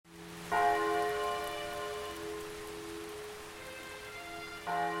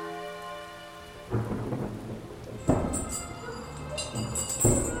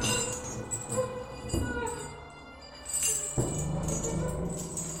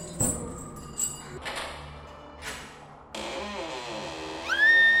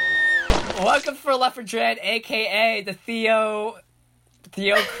Welcome for Left 4 Dead, aka the Theo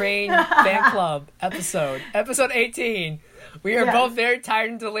Crane fan club episode 18. We are both very tired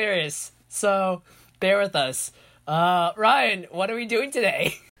and delirious, so bear with us. Ryan, what are we doing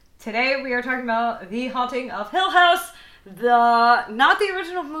today? Today we are talking about The Haunting of Hill House, not the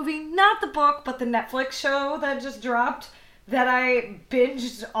original movie, not the book, but the Netflix show that just dropped that I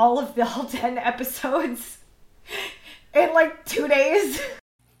binged all 10 episodes in like 2 days.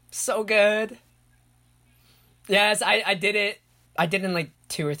 So good. Yes, I did it. I did it in like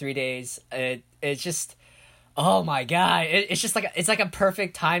 2 or 3 days. It's just, oh my god! It's just like it's like a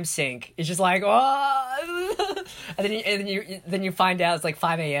perfect time sync. It's just like oh, and then you find out it's like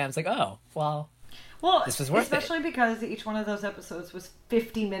 5 a.m. It's like oh well, this was worth especially it. because each one of those episodes was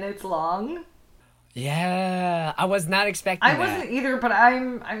 50 minutes long. Yeah, I was not expecting. I wasn't either, but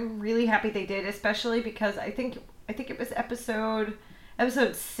I'm really happy they did, especially because I think it was episode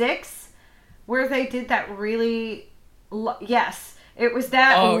 6 where they did that really yes, it was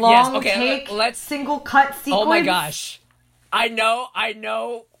that long take single cut sequence. Oh my gosh, I know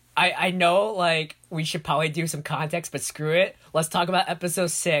like we should probably do some context, but screw it, let's talk about episode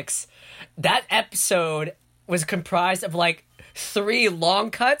 6. That episode was comprised of like 3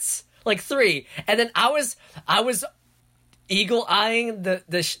 long cuts, like 3, and then I was eagle-eyeing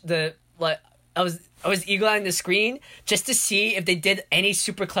I was eagle-eyeing the screen just to see if they did any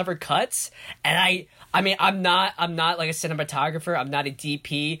super clever cuts. And I mean, I'm not like a cinematographer. I'm not a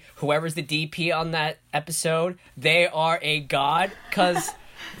DP. Whoever's the DP on that episode, they are a god. Because,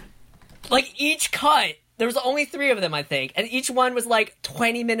 like, each cut, there was only 3 of them, I think. And each one was, like,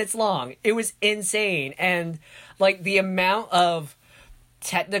 20 minutes long. It was insane. And, like, the amount of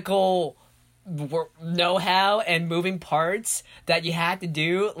technical know-how and moving parts that you had to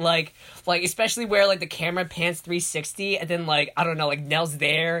do, like especially where like the camera pans 360 and then like I don't know, like Nell's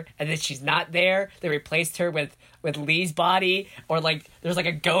there and then she's not there, they replaced her with Lee's body, or like there's like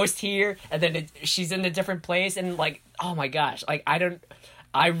a ghost here and then she's in a different place, and like oh my gosh, like I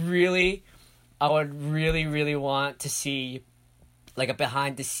would really want to see like a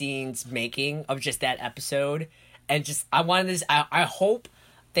behind the scenes making of just that episode. And just I hope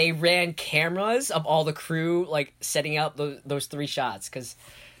they ran cameras of all the crew, like, setting up those 3 shots. Because,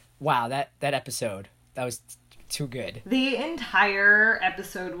 wow, that episode, that was too good. The entire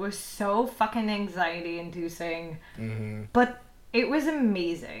episode was so fucking anxiety-inducing. Mm-hmm. But it was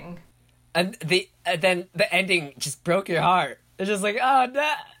amazing. And then the ending just broke your heart. It's just like, oh,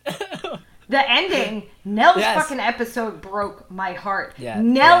 no. The ending, Nell's fucking episode broke my heart. Yeah,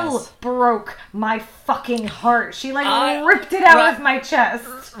 Nell broke my fucking heart. She ripped it out of my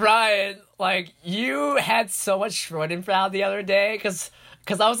chest. Ryan, like, you had so much Schadenfreude the other day because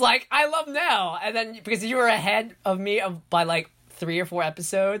I was like, I love Nell. And then because you were ahead of me by like 3 or 4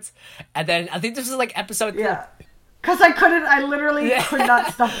 episodes. And then I think this was like episode 3. Yeah. Because I literally could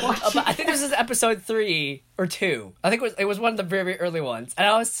not stop watching. I think this is episode 3 or 2. I think it was one of the very early ones. And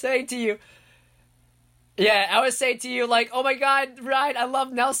I was saying to you, like, oh my god, Ryan, I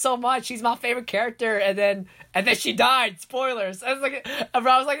love Nell so much. She's my favorite character. And then she died. Spoilers. I was like,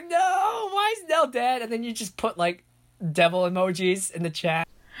 no, why is Nell dead? And then you just put like devil emojis in the chat.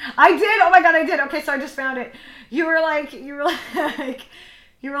 I did. Oh my god, I did. Okay, so I just found it. You were like, why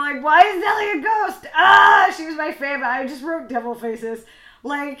is Nellie a ghost? Ah, she was my favorite. I just wrote devil faces.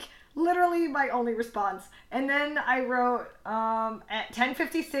 Like, literally my only response. And then I wrote, at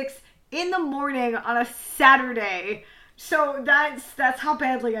 10:56 in the morning on a Saturday. So that's how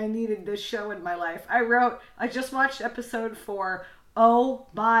badly I needed this show in my life. I just watched episode 4. Oh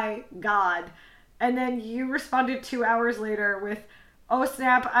my god. And then you responded 2 hours later with, oh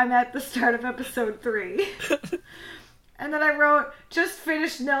snap, I'm at the start of episode 3. And then I wrote, just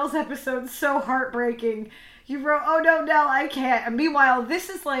finished Nell's episode, so heartbreaking. You wrote, oh no, Nell, I can't. And meanwhile, this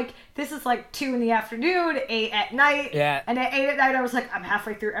is like 2 in the afternoon, 8 at night. Yeah. And at 8 at night, I was like, I'm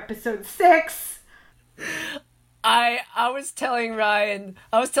halfway through episode 6. I was telling Ryan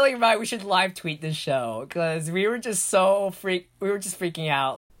we should live tweet this show because we were just freaking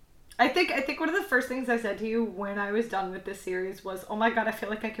out. I think one of the first things I said to you when I was done with this series was, oh my god, I feel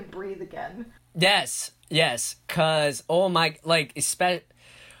like I can breathe again. Yes, because, oh my, like, this show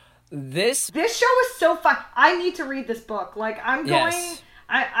is so fun. I need to read this book. Like, I'm going, yes.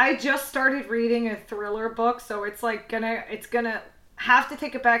 I just started reading a thriller book, so it's gonna have to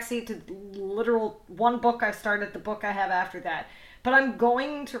take a backseat to literal one book I started, the book I have after that. But I'm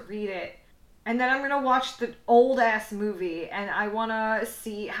going to read it, and then I'm going to watch the old-ass movie, and I want to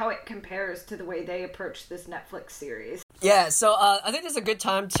see how it compares to the way they approach this Netflix series. Yeah, so I think this is a good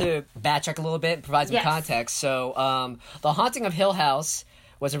time to backtrack a little bit and provide some context. So, The Haunting of Hill House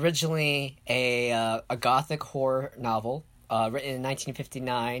was originally a gothic horror novel written in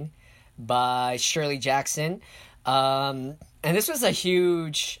 1959 by Shirley Jackson. And this was a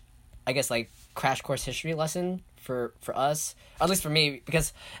huge, I guess, like, crash course history lesson for us, at least for me,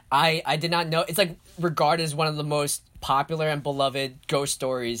 because I did not know. It's like regarded as one of the most popular and beloved ghost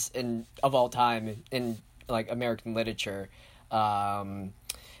stories of all time in like American literature. And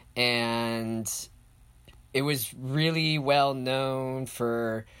it was really well known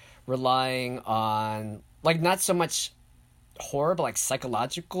for relying on, like, not so much horror, but like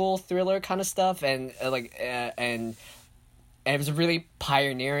psychological thriller kind of stuff, and and it was really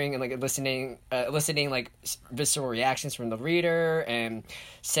pioneering and like eliciting like visceral reactions from the reader and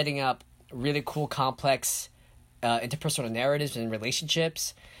setting up really cool, complex interpersonal narratives and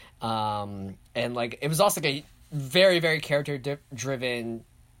relationships. And like it was also like a very, very character driven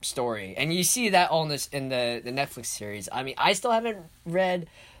story, and you see that all in the Netflix series. I mean, I still haven't read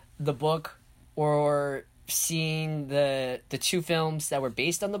the book or seen the two films that were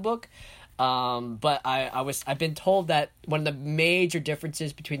based on the book, but I've been told that one of the major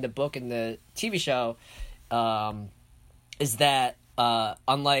differences between the book and the TV show is that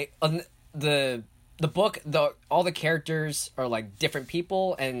unlike the book, all the characters are like different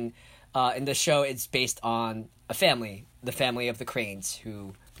people, and in the show it's based on a family, the family of the Cranes,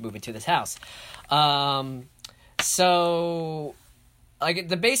 who move into this house. So like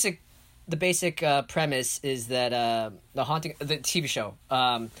the basic premise is that the TV show,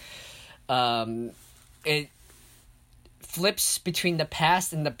 it flips between the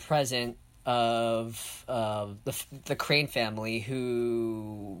past and the present of the Crane family,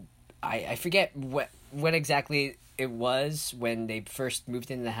 who I forget when exactly it was when they first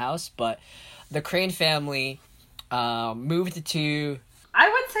moved into the house, but the Crane family moved to, I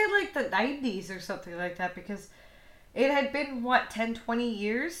would say like the 90s or something like that, because it had been, 10, 20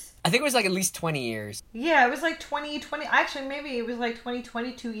 years? I think it was like at least 20 years. Yeah, it was like 20, actually maybe it was like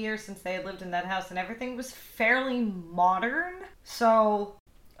 22 years since they had lived in that house, and everything was fairly modern. So,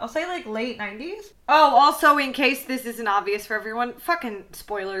 I'll say like late 90s. Oh, also in case this isn't obvious for everyone, fucking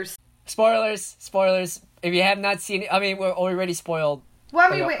spoilers. Spoilers. If you have not seen it, I mean, we're already spoiled.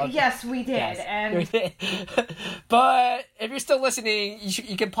 Well, yes, we did. Yes. And but if you're still listening,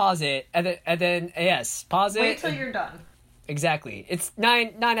 you can pause it and then yes, pause it. Wait till you're done. Exactly. It's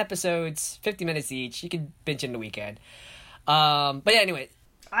nine episodes, 50 minutes each. You can binge in the weekend. But yeah, anyway.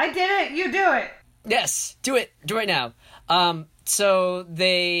 I did it. You do it. Yes, do it. Do it now. So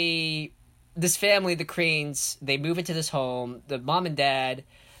this family, the Cranes, they move into this home. The mom and dad,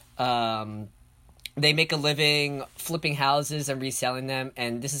 they make a living flipping houses and reselling them,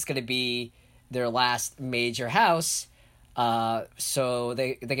 and this is going to be their last major house. So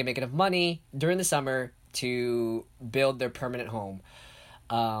they can make enough money during the summer to build their permanent home.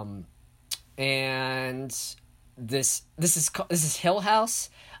 And this is Hill House.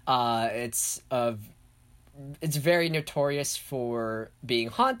 It's very notorious for being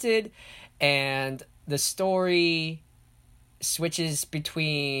haunted, and the story switches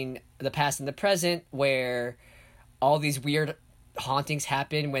between the past and the present, where all these weird hauntings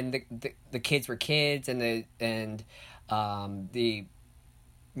happen when the kids were kids, and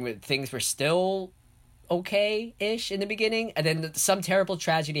when things were still okay-ish in the beginning, and then some terrible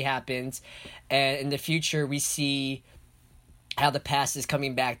tragedy happens, and in the future we see how the past is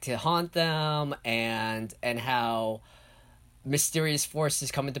coming back to haunt them, and how mysterious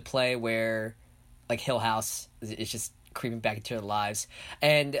forces come into play, where like Hill House is just creeping back into their lives.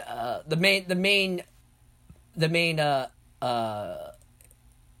 And the main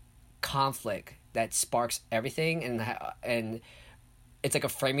conflict that sparks everything, and it's like a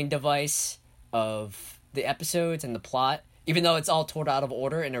framing device of the episodes and the plot, even though it's all told out of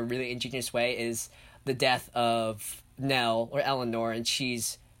order in a really ingenious way, is the death of Nell, or Eleanor, and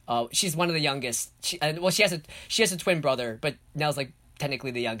she's one of the youngest. She has a twin brother, but Nell's like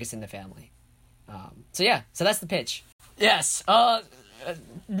technically the youngest in the family. So that's the pitch. Yes.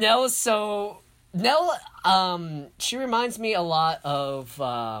 Nell, she reminds me a lot of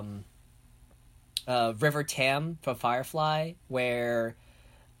River Tam from Firefly, where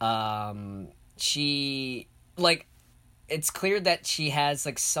she, like, it's clear that she has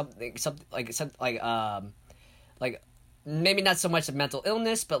like something like maybe not so much a mental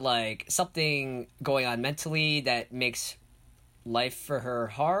illness, but like something going on mentally that makes life for her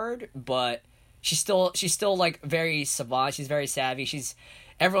hard, but she's still like very savant. She's very savvy.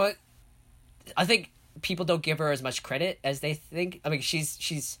 I think people don't give her as much credit as they think. I mean,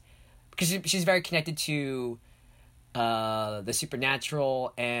 she's very connected to the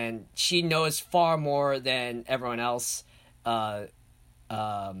supernatural, and she knows far more than everyone else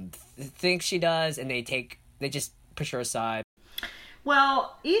thinks she does, and they just push her aside.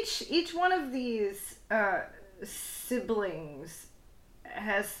 Well, each one of these siblings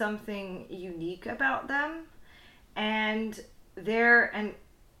has something unique about them, and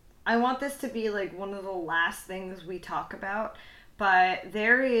I want this to be like one of the last things we talk about, but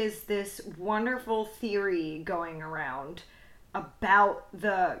there is this wonderful theory going around about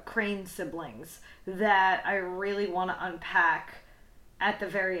the Crane siblings that I really want to unpack at the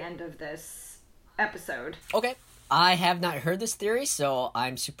very end of this episode. Okay. I have not heard this theory, so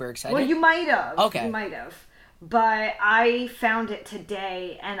I'm super excited. Well, you might have. Okay. You might have. But I found it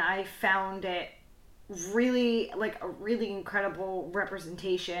today, and I found it really, like, a really incredible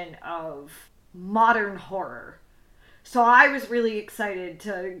representation of modern horror. So I was really excited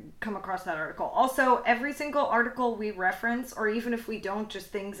to come across that article. Also, every single article we reference, or even if we don't, just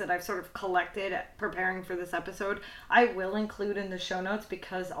things that I've sort of collected preparing for this episode, I will include in the show notes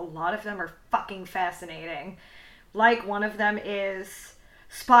because a lot of them are fucking fascinating. Like, one of them is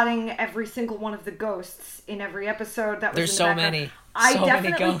spotting every single one of the ghosts in every episode that was There's in the so background. many. I So many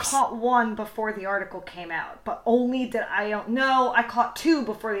definitely ghosts. caught one before the article came out, but only that I don't know. I caught two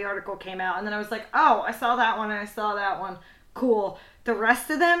before the article came out, and then I was like, oh, I saw that one, and I saw that one. Cool. The rest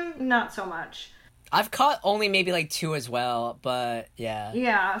of them, not so much. I've caught only maybe like 2 as well, but yeah.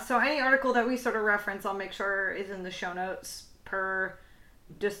 Yeah, so any article that we sort of reference, I'll make sure is in the show notes per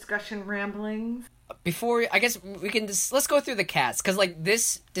discussion ramblings. Before, I guess we can let's go through the cast, because like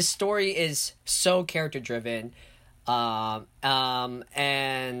this story is so character driven, and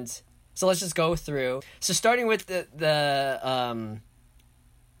so let's just go through. So starting with the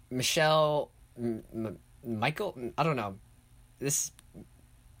Michael, I don't know, this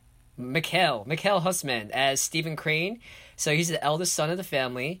Mikhail Hussman as Stephen Crane. So he's the eldest son of the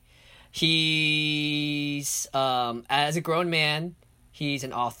family. He's as a grown man, he's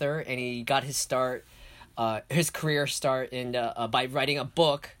an author, and he got his start, his career start in by writing a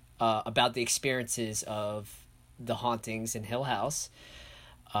book about the experiences of the hauntings in Hill House.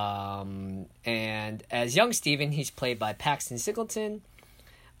 And as young Stephen, he's played by Paxton Singleton.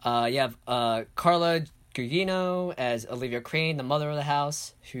 You have Carla Gugino as Olivia Crane, the mother of the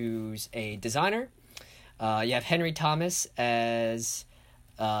house, who's a designer. You have Henry Thomas as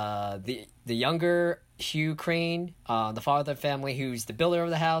the younger Hugh Crane, the father of the family, who's the builder of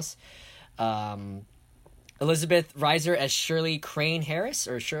the house. Elizabeth Reiser as Shirley Crane Harris,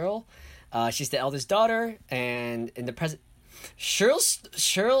 or Cheryl. She's the eldest daughter, and in the present,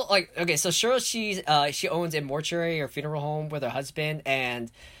 Cheryl, like, okay, so Cheryl, she owns a mortuary or funeral home with her husband, and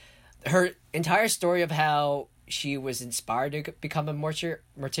her entire story of how she was inspired to become a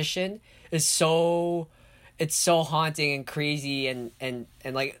mortician is so haunting and crazy, and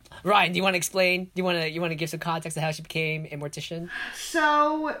like, Ryan, do you want to explain? Do you want to give some context of how she became a mortician?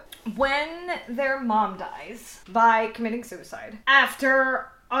 So, when their mom dies by committing suicide, after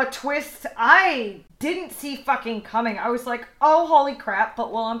a twist I didn't see fucking coming, I was like, oh, holy crap,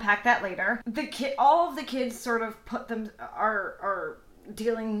 but we'll unpack that later. All of the kids sort of are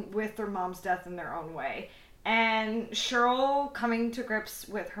dealing with their mom's death in their own way. And Cheryl, coming to grips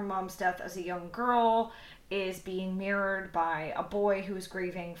with her mom's death as a young girl, is being mirrored by a boy who's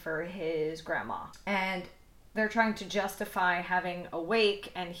grieving for his grandma. And they're trying to justify having a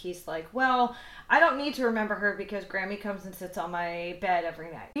wake, and he's like, well, I don't need to remember her because Grammy comes and sits on my bed every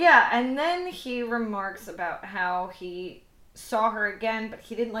night. Yeah, and then he remarks about how he saw her again, but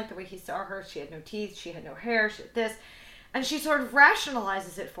he didn't like the way he saw her. She had no teeth, she had no hair, she had this. And she sort of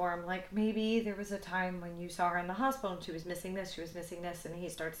rationalizes it for him, like, maybe there was a time when you saw her in the hospital and she was missing this, and he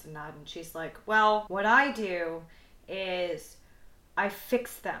starts to nod, and she's like, well, what I do is I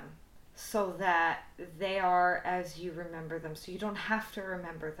fix them so that they are as you remember them, so you don't have to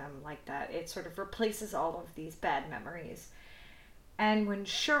remember them like that. It sort of replaces all of these bad memories. And when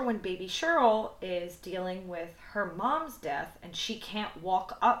baby Cheryl is dealing with her mom's death, and she can't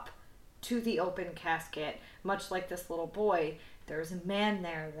walk up to the open casket, much like this little boy, there's a man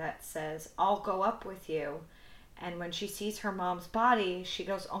there that says, I'll go up with you. And when she sees her mom's body, she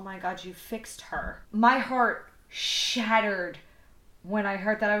goes, oh my God, you fixed her. My heart shattered when I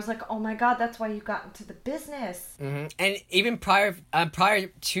heard that. I was like, oh my God, that's why you got into the business. Mm-hmm. And even prior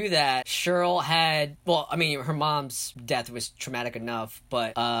to that, Cheryl had, well, I mean, her mom's death was traumatic enough,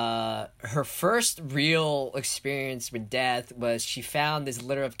 but her first real experience with death was she found this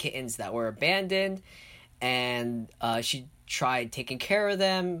litter of kittens that were abandoned, and she tried taking care of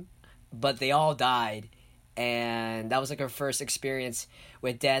them, but they all died. And that was like her first experience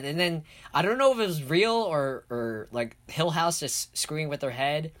with death. And then I don't know if it was real or like Hill House just screwing with her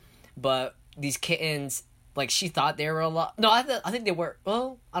head, but these kittens like she thought they were alive. No, I think they were.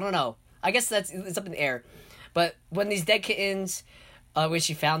 Well, I don't know. I guess it's up in the air. But when these dead kittens, when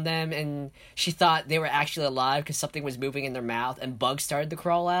she found them and she thought they were actually alive because something was moving in their mouth and bugs started to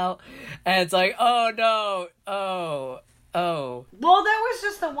crawl out, and it's like, oh no, oh. Well, that was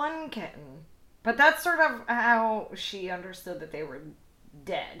just the one kitten. But that's sort of how she understood that they were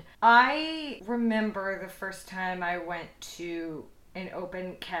dead. I remember the first time I went to an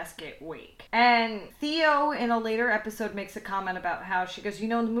open casket wake. And Theo, in a later episode, makes a comment about how she goes, in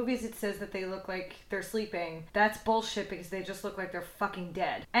the movies it says that they look like they're sleeping. That's bullshit because they just look like they're fucking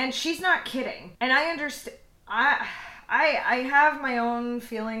dead. And she's not kidding. And I understand. I have my own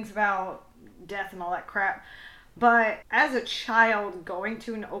feelings about death and all that crap. But as a child, going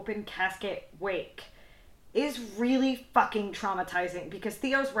to an open casket wake is really fucking traumatizing because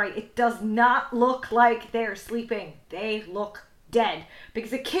Theo's right. It does not look like they're sleeping. They look dead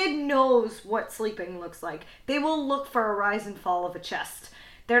because a kid knows what sleeping looks like. They will look for a rise and fall of a chest.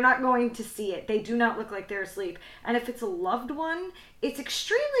 They're not going to see it. They do not look like they're asleep. And if it's a loved one, it's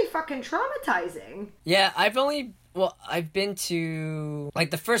extremely fucking traumatizing. Yeah, I've been to,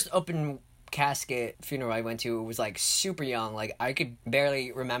 like, the first open casket funeral I went to was, like, super young. Like, I could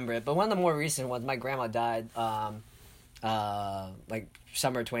barely remember it. But one of the more recent ones, my grandma died, like,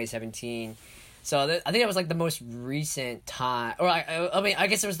 summer 2017. So I think it was, like, the most recent time. Or, I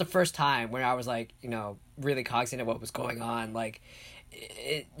guess it was the first time when I was, like, really cognizant of what was going on. Like,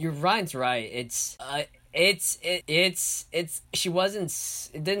 Ryan's right. She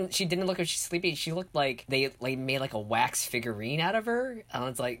didn't look like she's sleepy. She looked like they made like a wax figurine out of her. And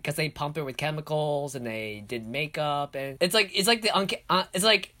it's like, because they pump it with chemicals and they did makeup, and it's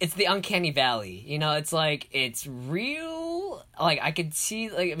the uncanny valley. It's like, it's real. Like, I could see,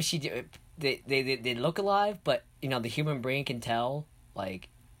 like, they look alive, but the human brain can tell, like,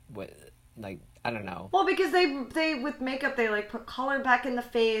 what, like, I don't know. Well, because they with makeup, they, like, put color back in the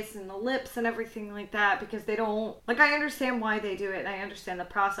face and the lips and everything like that because they don't... Like, I understand why they do it, and I understand the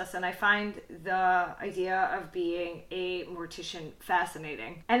process, and I find the idea of being a mortician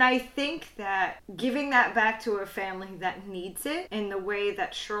fascinating. And I think that giving that back to a family that needs it in the way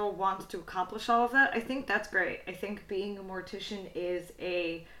that Cheryl wants to accomplish all of that, I think that's great. I think being a mortician is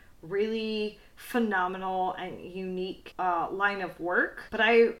a really phenomenal and unique line of work.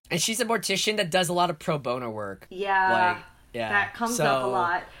 And she's a mortician that does a lot of pro bono work. Yeah, that comes up a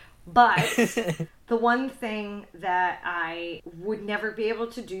lot. But the one thing that I would never be able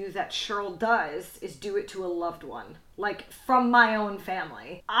to do that Cheryl does is do it to a loved one, like from my own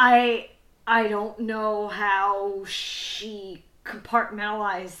family. I don't know how she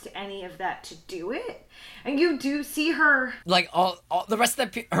compartmentalized any of that to do it. And you do see her, like, all the rest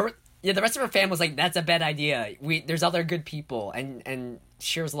of the rest of her family was like, that's a bad idea. There's other good people, and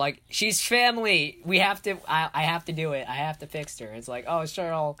she was like, she's family. We have to. I have to do it. I have to fix her. It's like, oh,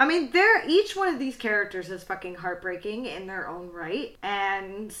 sure. I mean, each one of these characters is fucking heartbreaking in their own right,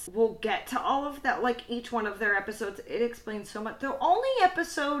 and we'll get to all of that. Like, each one of their episodes, it explains so much. The only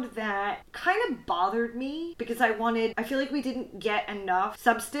episode that kind of bothered me because I feel like we didn't get enough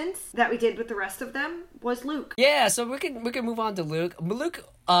substance that we did with the rest of them was Luke. Yeah, so we can move on to Luke. Luke,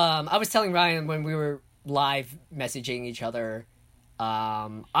 I was telling Ryan when we were live messaging each other.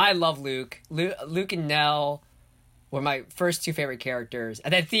 I love Luke. Luke and Nell were my first two favorite characters,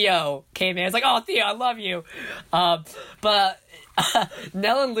 and then Theo came in. It's like, oh, Theo, I love you. But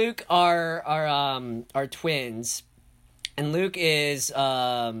Nell and Luke are twins, and Luke is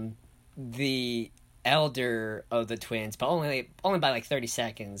the elder of the twins, but only by like 30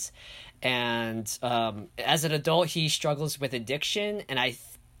 seconds. And as an adult, he struggles with addiction, and I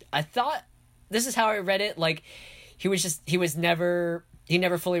thought, this is how I read it, like, he never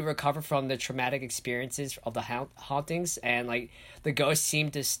fully recovered from the traumatic experiences of the hauntings, and like the ghosts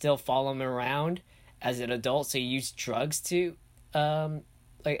seemed to still follow him around as an adult, so he used drugs to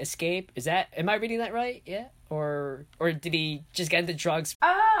like escape. Am I reading that right? Yeah, or did he just get into drugs?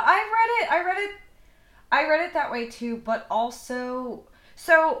 I read it that way too, but also,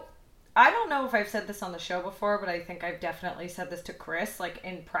 so I don't know if I've said this on the show before, but I think I've definitely said this to Chris, like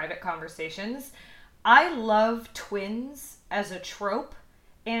in private conversations. I love twins as a trope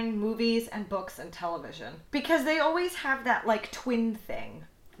in movies and books and television because they always have that, like, twin thing.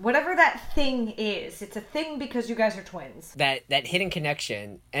 Whatever that thing is, it's a thing because you guys are twins. That hidden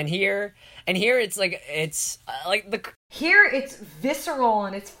connection. And here it's like, here it's visceral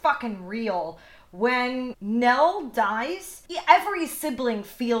and it's fucking real. when Nell dies, every sibling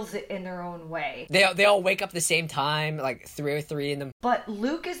feels it in their own way. They all wake up at the same time, like 3:03 in the... But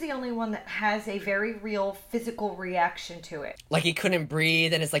Luke is the only one that has a very real physical reaction to it. Like, he couldn't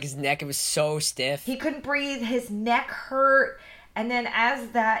breathe, and it's like his neck, it was so stiff. He couldn't breathe, his neck hurt, and then as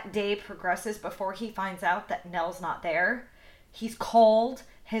that day progresses, before he finds out that Nell's not there, he's cold,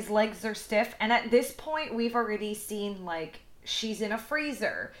 his legs are stiff, and at this point, we've already seen, like, she's in a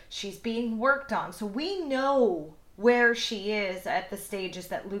freezer. She's being worked on. So we know where she is at the stages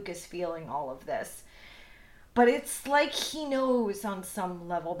that Luke is feeling all of this. But it's like he knows on some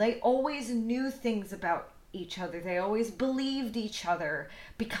level. They always knew things about each other. They always believed each other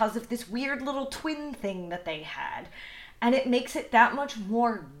because of this weird little twin thing that they had. And it makes it that much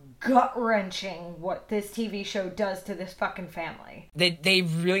more gut-wrenching what this TV show does to this fucking family. They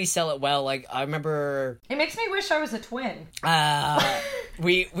really sell it well. Like, I remember... It makes me wish I was a twin.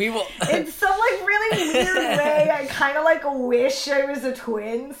 We will... In some, like, really weird way, I kind of, like, wish I was a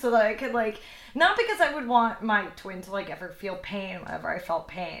twin so that I could, like... Not because I would want my twin to, like, ever feel pain whenever I felt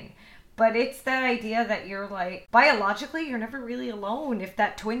pain. But it's that idea that you're, like... Biologically, you're never really alone if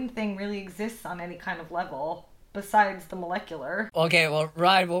that twin thing really exists on any kind of level. Besides the molecular. Okay, well,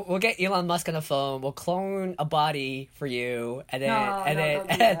 Ryan, we'll get Elon Musk on the phone. We'll clone a body for you, and then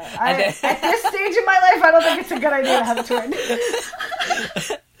At this stage in my life, I don't think it's a good idea to have a twin.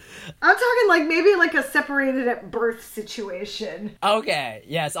 I'm talking like maybe like a separated at birth situation. Okay,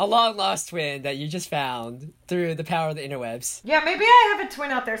 yes, a long lost twin that you just found through the power of the interwebs. Yeah, maybe I have a twin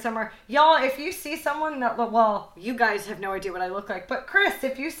out there somewhere. Y'all, if you see someone that, well, you guys have no idea what I look like, but Chris,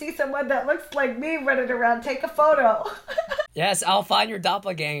 if you see someone that looks like me running around, take a photo. Yes, I'll find your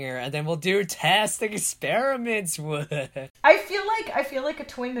doppelganger, and then we'll do test experiments with. I feel like a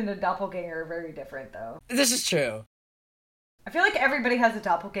twin and a doppelganger are very different, though. This is true. I feel like everybody has a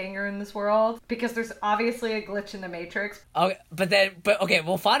doppelganger in this world because there's obviously a glitch in the Matrix. Okay, but okay,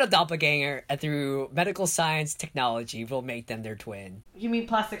 we'll find a doppelganger, and through medical science technology, we'll make them their twin. You mean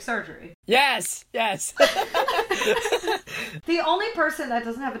plastic surgery? Yes. The only person that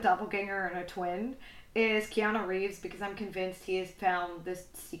doesn't have a doppelganger and a twin is Keanu Reeves, because I'm convinced he has found this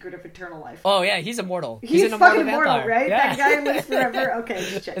secret of eternal life. Oh yeah, he's immortal. He's an fucking immortal immortal, right? Yeah. That guy lives forever. Okay,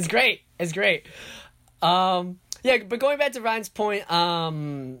 just check. It's great. Yeah, but going back to Ryan's point,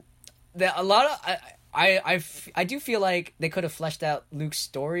 that a lot of I do feel like they could have fleshed out Luke's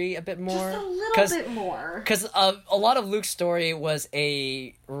story a bit more. Just a little bit more. Because a lot of Luke's story was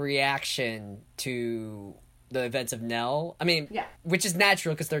a reaction to the events of Nell. I mean, yeah. Which is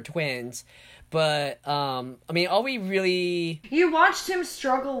natural because they're twins. But, I mean, all we really... You watched him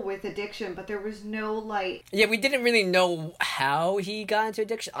struggle with addiction, but there was no, like... Yeah, we didn't really know how he got into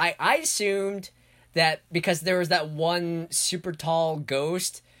addiction. I assumed that because there was that one super tall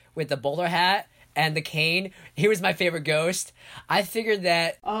ghost with the bowler hat and the cane, he was my favorite ghost. I figured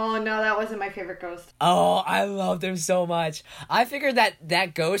that... Oh, no, that wasn't my favorite ghost. Oh, I loved him so much. I figured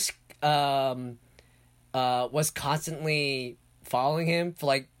that ghost was constantly following him for,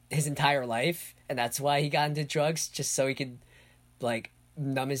 like, his entire life, and that's why he got into drugs, just so he could, like,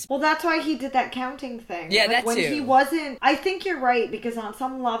 numb his... Well, that's why he did that counting thing. Yeah, like, that when too. He wasn't... I think you're right, because on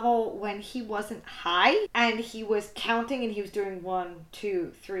some level, when he wasn't high, and he was counting, and he was doing 1,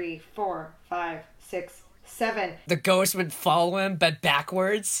 2, 3, 4, 5, 6, 7... The ghost would follow him, but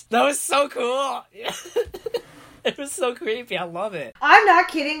backwards. That was so cool! It was so creepy. I love it. I'm not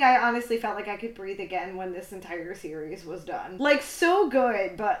kidding. I honestly felt like I could breathe again when this entire series was done. Like, so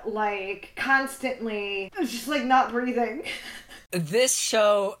good, but, like, constantly just, like, not breathing. This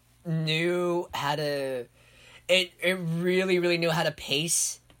show knew how to... It really, really knew how to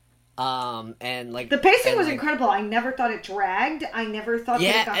pace. And, like... The pacing was incredible. I never thought it dragged. I never thought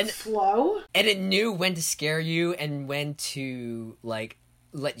that it got slow. And it knew when to scare you and when to, like...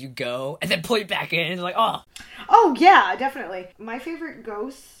 let you go and then pull you back in, like, oh yeah, definitely. My favorite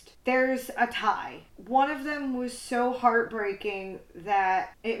ghost, there's a tie. One of them was so heartbreaking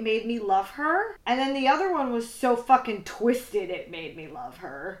that it made me love her, and then the other one was so fucking twisted it made me love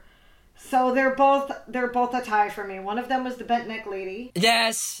her. So they're both a tie for me. One of them was the bent neck lady.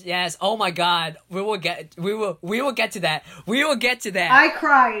 Yes. Oh my god. We will get to that. I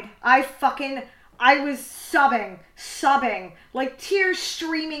cried. I was sobbing, like tears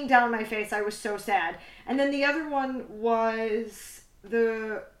streaming down my face. I was so sad. And then the other one was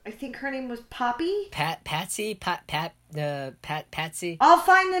I think her name was Poppy? Patsy? Patsy? I'll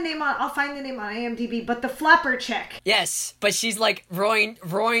find the name on IMDb, but the flapper chick. Yes, but she's like roaring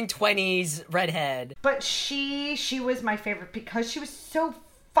 20s redhead. But she was my favorite because she was so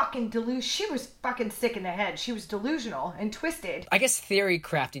she was fucking sick in the head. She was delusional and twisted. I guess theory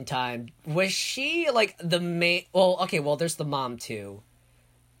crafting time. Was she like the main? Well, okay. Well, there's the mom too.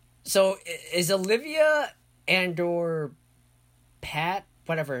 So is Olivia and/or Pat,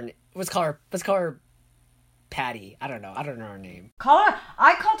 whatever? Let's call her Patty. I don't know her name.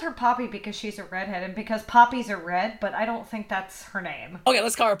 I called her Poppy because she's a redhead and because poppies are red, but I don't think that's her name. Okay,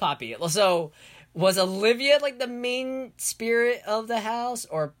 let's call her Poppy. So, was Olivia like the main spirit of the house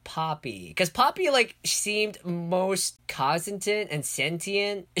or Poppy? Because Poppy like seemed most cognizant and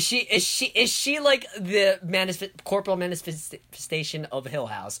sentient. Is she like the corporal manifestation of Hill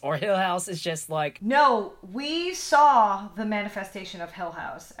House, or Hill House is just like? No, we saw the manifestation of Hill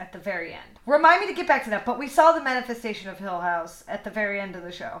House at the very end. Remind me to get back to that, but we saw the manifestation of Hill House at the very end of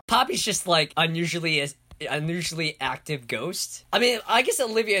the show. Poppy's just like unusually active ghost. I mean, I guess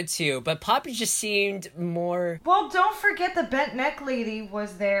Olivia too, but Poppy just seemed more... Well, don't forget the bent neck lady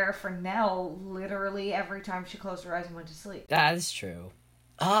was there for Nell literally every time she closed her eyes and went to sleep. That is true.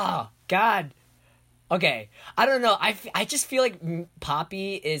 Oh, God. Okay. I don't know. I just feel like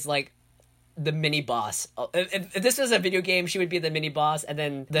Poppy is like the mini boss. If this was a video game, she would be the mini boss, and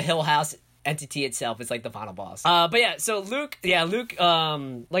then the Hill House entity itself is like the final boss. But yeah, so Luke,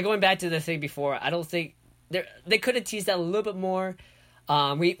 like going back to the thing before, I don't think they could have teased that a little bit more.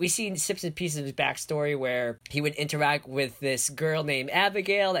 We see sips and pieces of his backstory where he would interact with this girl named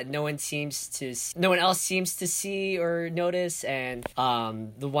Abigail that no one else seems to see or notice, and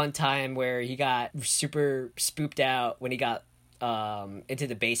the one time where he got super spooked out when he got into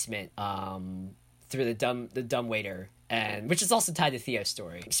the basement through the dumb waiter. And which is also tied to Theo's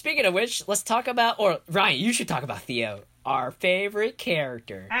story. Speaking of which, let's talk about, or Ryan, you should talk about Theo, our favorite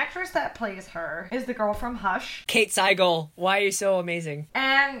character. Actress that plays her is the girl from Hush. Kate Siegel. Why are you so amazing?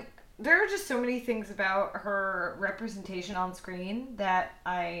 And there are just so many things about her representation on screen that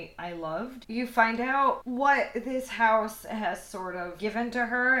I loved. You find out what this house has sort of given to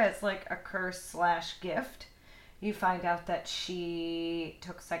her as like a curse/gift. You find out that she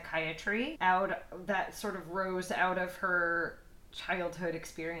took psychiatry that sort of rose out of her childhood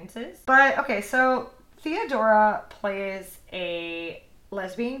experiences. But, okay, so Theodora plays a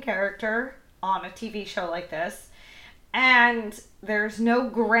lesbian character on a TV show like this, and there's no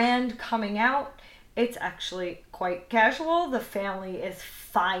grand coming out. It's actually quite casual. The family is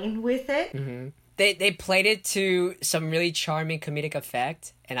fine with it. Mm-hmm. They played it to some really charming comedic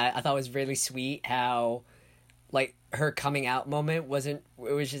effect, and I thought it was really sweet how... like her coming out moment wasn't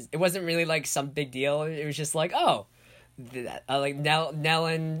really like some big deal. It was just like, oh, like Nell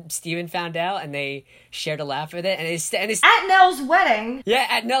and Steven found out and they shared a laugh with it, and it's at Nell's wedding. Yeah,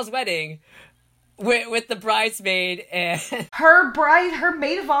 at Nell's wedding with the bridesmaid and her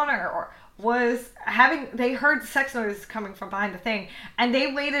maid of honor they heard sex noises coming from behind the thing, and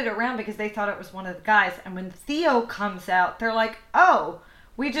they waited around because they thought it was one of the guys. And when Theo comes out, they're like, oh,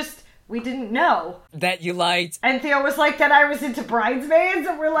 we didn't know that you liked. And Theo was like, that I was into bridesmaids,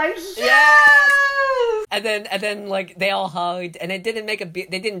 and we're like, yes! And then like they all hugged, and it didn't they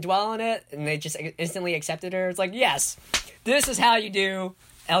didn't dwell on it, and they just instantly accepted her. It's like, yes, this is how you do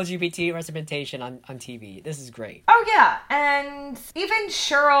LGBT representation on TV. This is great. Oh yeah, and even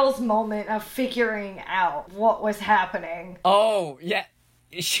Cheryl's moment of figuring out what was happening. Oh yeah.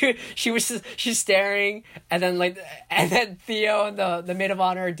 She's staring, and then Theo and the maid of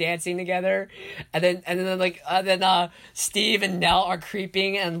honor are dancing together, and then Steve and Nell are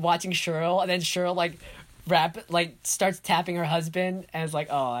creeping and watching Cheryl, and then Cheryl starts tapping her husband, and it's like,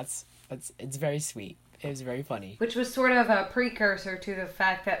 oh, it's very sweet. It was very funny. Which was sort of a precursor to the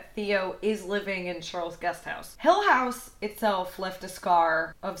fact that Theo is living in Cheryl's guest house. Hill House itself left a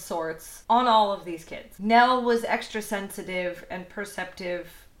scar of sorts on all of these kids. Nell was extra sensitive and perceptive,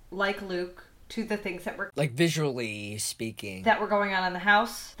 like Luke, to the things that were... like visually speaking. That were going on in the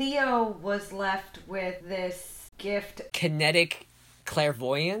house. Theo was left with this gift. Kinetic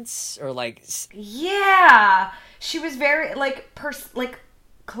clairvoyance? Or like... Yeah! She was very,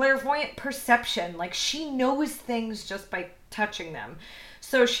 clairvoyant perception. Like, she knows things just by touching them.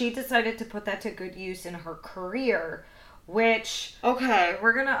 So she decided to put that to good use in her career, which, okay,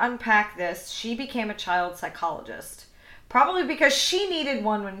 we're gonna unpack this. She became a child psychologist, probably because she needed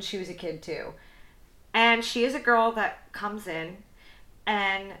one when she was a kid too. And she is a girl that comes in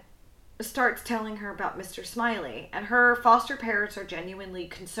and starts telling her about Mr. Smiley, and her foster parents are genuinely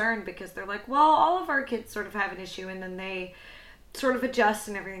concerned because they're like, well, all of our kids sort of have an issue, and then they sort of adjusts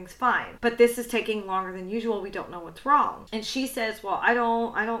and everything's fine. But this is taking longer than usual. We don't know what's wrong. And she says, well,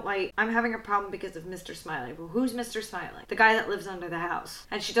 I'm having a problem because of Mr. Smiley. Well, who's Mr. Smiley? The guy that lives under the house.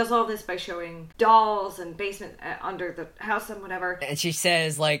 And she does all this by showing dolls and basement under the house and whatever. And she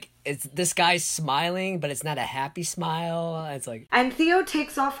says, like, it's this guy's smiling, but it's not a happy smile. It's like... And Theo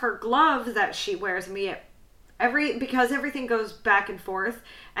takes off her gloves that she wears because everything goes back and forth.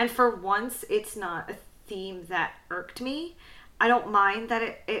 And for once, it's not a theme that irked me. I don't mind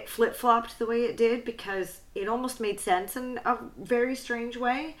that it flip-flopped the way it did because it almost made sense in a very strange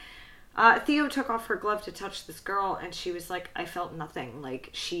way. Theo took off her glove to touch this girl and she was like, I felt nothing. Like,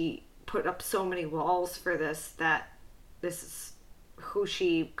 she put up so many walls for this that this is who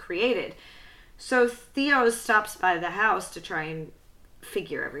she created. So Theo stops by the house to try and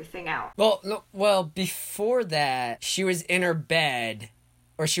figure everything out. Well, before that, she was in her bed...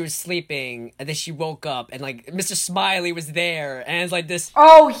 or she was sleeping, and then she woke up, and, like, Mr. Smiley was there, and it's like this...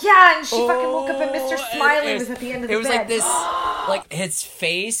 Oh, yeah, and she fucking woke up, and Mr. Smiley was at the end of the bed. It was like this, like, his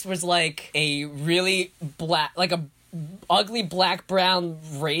face was like a really black, like a ugly black-brown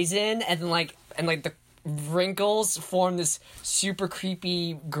raisin, and the wrinkles form this super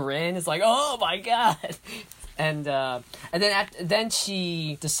creepy grin. It's like, oh my god! And then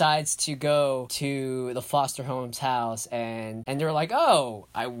she decides to go to the foster home's house, and they're like, oh,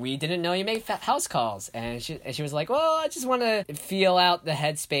 we didn't know you made house calls, and she was like, well, I just want to feel out the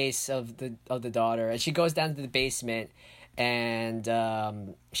headspace of the daughter, and she goes down to the basement, and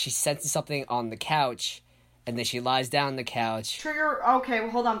she senses something on the couch, and then she lies down on the couch. Okay,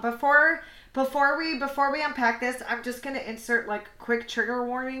 well, hold on, Before we unpack this, I'm just going to insert, like, quick trigger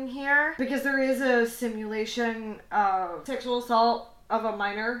warning here. Because there is a simulation of sexual assault of a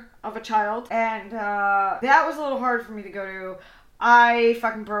minor, of a child. And that was a little hard for me to go to. I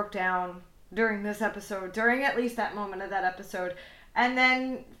fucking broke down during this episode. During at least that moment of that episode. And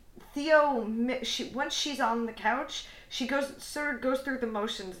then Theo, once she's on the couch... she goes through the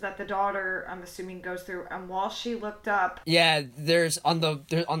motions that the daughter, I'm assuming, goes through. And while she looked up... Yeah, there's on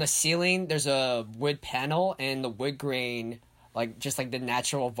the ceiling, there's a wood panel, and the wood grain, like, just like the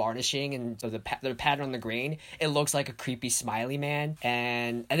natural varnishing and the pattern on the grain, it looks like a creepy smiley man.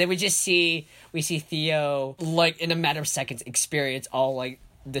 And then we see Theo, like, in a matter of seconds, experience all, like,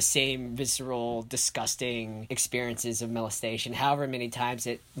 the same visceral, disgusting experiences of molestation, however many times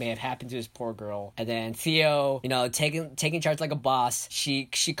it may have happened to this poor girl. And then Theo, taking charge like a boss, she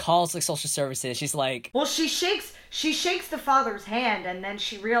calls, like, social services. She's like... Well, she shakes the father's hand, and then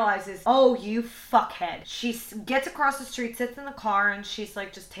she realizes, oh, you fuckhead. She gets across the street, sits in the car, and she's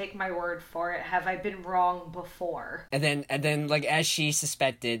like, just take my word for it. Have I been wrong before? And then, like, as she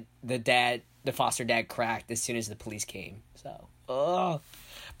suspected, the foster dad cracked as soon as the police came. So, ugh.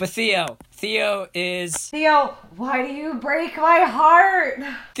 But Theo, why do you break my heart?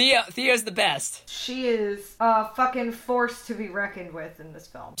 Theo's the best. She is a fucking force to be reckoned with in this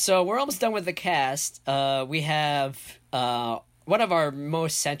film. So we're almost done with the cast. We have one of our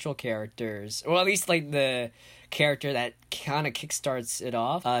most central characters, or at least, like, the character that kind of kickstarts it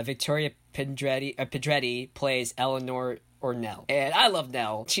off. Victoria Pedretti plays Eleanor or Nell. And I love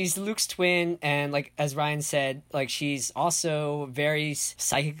Nell. She's Luke's twin, and, like, as Ryan said, like, she's also very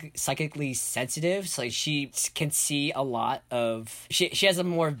psychically sensitive. So, like, she can see a lot of... She has a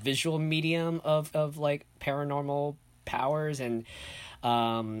more visual medium of like, paranormal powers, and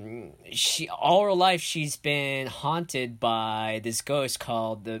all her life she's been haunted by this ghost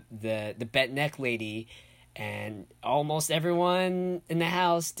called the bent neck lady, and almost everyone in the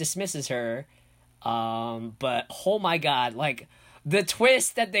house dismisses her. But oh my god, like, the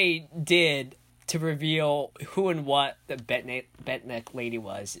twist that they did to reveal who and what the bent neck lady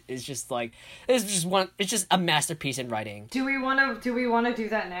was is just like, it's just a masterpiece in writing. Do we want to do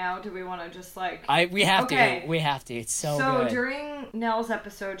that now? Do we want to just, like... We have to. It's so good. So during Nell's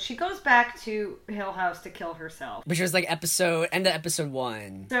episode, she goes back to Hill House to kill herself. Which was, like, end of episode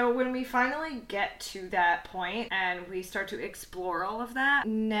 1. So when we finally get to that point and we start to explore all of that,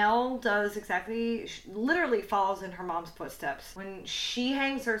 Nell literally follows in her mom's footsteps. When she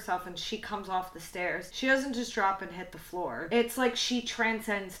hangs herself and she comes off the stairs, she doesn't just drop and hit the floor. It's like she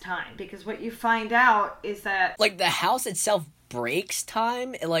transcends time, because what you find out is that, like, the house itself breaks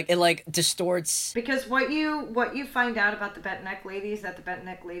time. It distorts, because what you find out about the bent neck lady is that the bent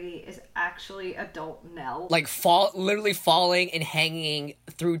neck lady is actually adult Nell, like, literally falling and hanging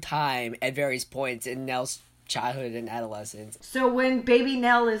through time at various points in Nell's childhood and adolescence. So when baby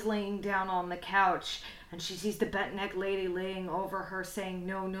Nell is laying down on the couch and she sees the bent neck lady laying over her saying,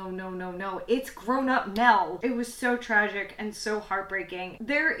 no, no, no, no, no, it's grown-up Nell. It was so tragic and so heartbreaking.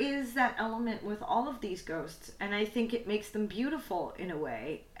 There is that element with all of these ghosts, and I think it makes them beautiful in a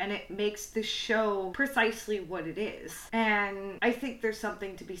way, and it makes the show precisely what it is. And I think there's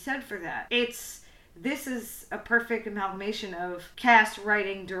something to be said for that. This is a perfect amalgamation of cast,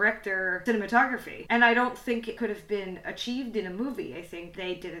 writing, director, cinematography. And I don't think it could have been achieved in a movie. I think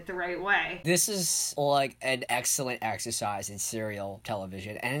they did it the right way. This is like an excellent exercise in serial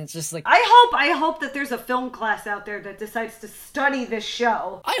television. And it's just like... I hope that there's a film class out there that decides to study this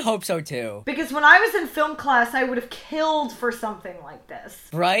show. I hope so too. Because when I was in film class, I would have killed for something like this.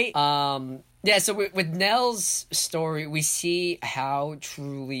 Right? Yeah, so with Nell's story, we see how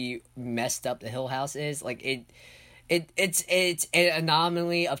truly messed up the Hill House is. Like, it's an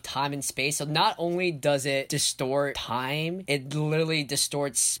anomaly of time and space. So not only does it distort time, it literally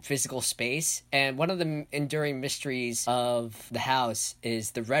distorts physical space. And one of the enduring mysteries of the house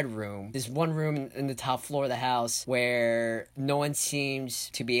is the Red Room. There's one room in the top floor of the house where no one seems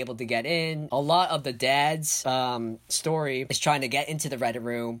to be able to get in. A lot of the dad's story is trying to get into the Red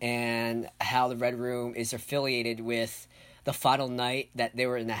Room, and how the Red Room is affiliated with the final night that they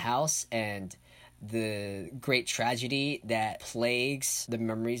were in the house, and the great tragedy that plagues the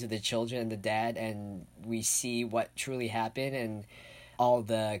memories of the children and the dad, and we see what truly happened and all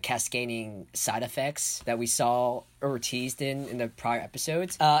the cascading side effects that we saw or teased in the prior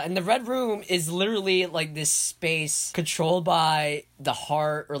episodes. And the Red Room is literally like this space controlled by the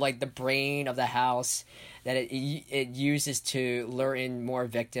heart or like the brain of the house that it uses to lure in more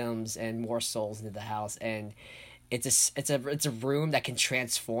victims and more souls into the house. And it's a room that can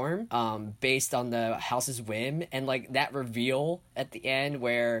transform based on the house's whim, and like that reveal at the end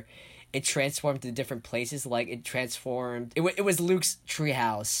where it transformed to different places. Like it transformed. It was Luke's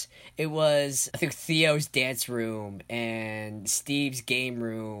treehouse. It was, I think, Theo's dance room and Steve's game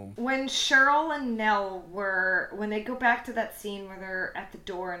room. When Cheryl and Nell when they go back to that scene where they're at the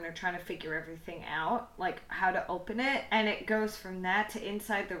door and they're trying to figure everything out, like how to open it, and it goes from that to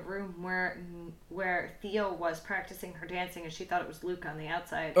inside the room where Theo was practicing her dancing, and she thought it was Luke on the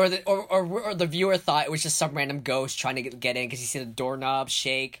outside. Or the viewer thought it was just some random ghost trying to get in because you see the doorknob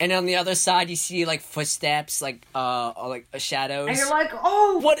shake, and on the other side you see like footsteps, like shadows, and you're like,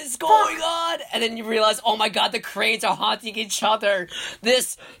 oh, what is going on? And then you realize, oh my god, the cranes are haunting each other.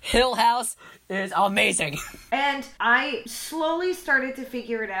 This Hill House is amazing. And I slowly started to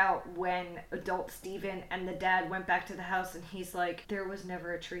figure it out when adult Steven and the dad went back to the house, and he's like, there was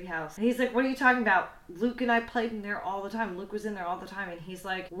never a tree house. And he's like, what are you talking about? Luke and I played in there all the time. Luke was in there all the time. And he's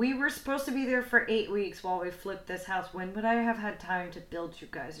like, we were supposed to be there for 8 weeks while we flipped this house. When would I have had time to build you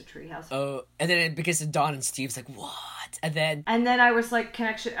guys a tree house? Oh, and then because of Dawn and Steve's like, what? And then I was like,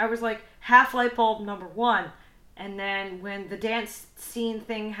 I was like, half light bulb number 1. And then when the dance scene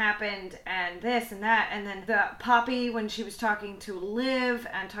thing happened, and this and that, and then the Poppy, when she was talking to Liv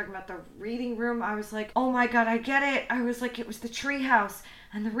and talking about the reading room, I was like, oh my god, I get it. I was like, it was the treehouse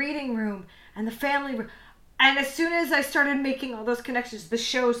and the reading room and the family room. And as soon as I started making all those connections, the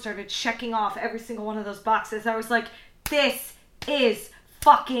show started checking off every single one of those boxes. I was like, this is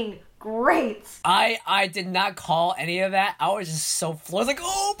fucking great. I did not call any of that. I was just so floored. Like,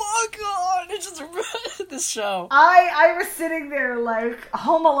 oh my god, it's just this show. I was sitting there like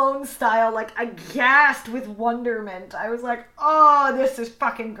Home Alone style, like aghast with wonderment. I was like, oh, this is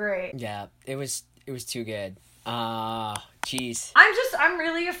fucking great. Yeah, it was too good. Jeez. I'm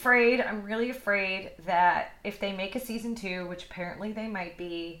really afraid that if they make a season 2, which apparently they might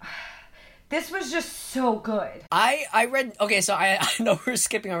be, this was just so good. I read... Okay, so I know we're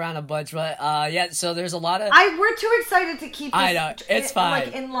skipping around a bunch, but yeah, so there's a lot of... We're too excited to keep this... I know, it's fine.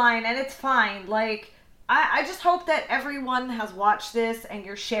 Like, in line, and it's fine. Like, I just hope that everyone has watched this and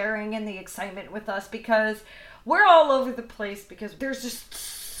you're sharing in the excitement with us, because we're all over the place, because there's just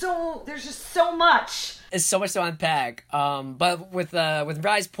so much. It's so much to unpack. But with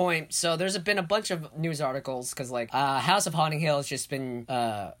Rise Point, so there's been a bunch of news articles, because like House of Haunting Hill has just been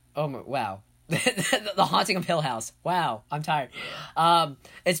wow. The Haunting of Hill House. Wow, I'm tired.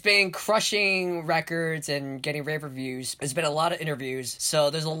 It's been crushing records and getting rave reviews. There's been a lot of interviews, so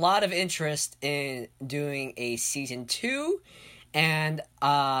there's a lot of interest in doing a season 2. And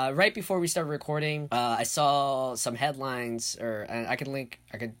right before we started recording, I saw some headlines, and I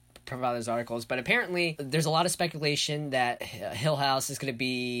could provide those articles, but apparently there's a lot of speculation that Hill House is going to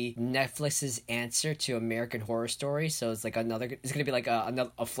be Netflix's answer to American Horror Story. So it's like it's going to be like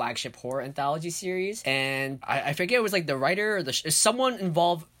a flagship horror anthology series. And I forget, it was like the writer or someone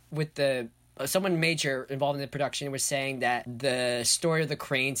involved with the someone major involved in the production was saying that the story of the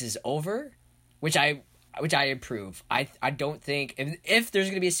Cranes is over, which I approve. I don't think if there's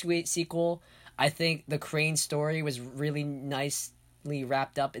gonna be a sequel, I think the Crane story was really nicely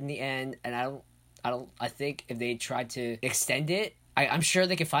wrapped up in the end, and I think if they tried to extend it, I'm sure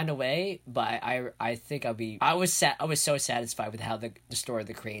they could find a way, but I think I was so satisfied with how the story of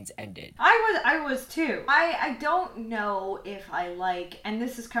the Cranes ended. I was too. I don't know if I like, and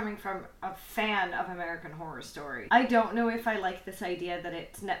this is coming from a fan of American Horror Story, I don't know if I like this idea that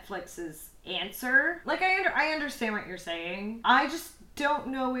it's Netflix's answer. Like, I understand what you're saying. I just don't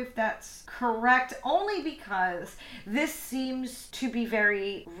know if that's correct, only because this seems to be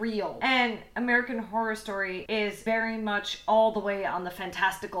very real, and American Horror Story is very much all the way on the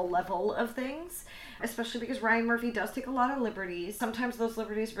fantastical level of things, especially because Ryan Murphy does take a lot of liberties. Sometimes those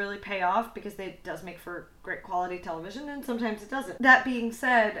liberties really pay off because it does make for great quality television, and sometimes it doesn't. That being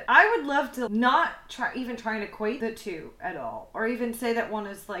said, I would love to not try and equate the two at all, or even say that one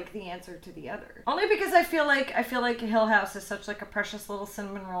is like the answer to the other. Only because I feel like Hill House is such like a precious little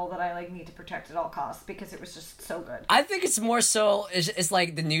cinnamon roll that I like need to protect at all costs because it was just so good. I think it's more so it's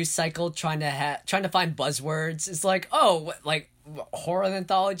like the news cycle trying to find buzzwords. It's like, oh, like horror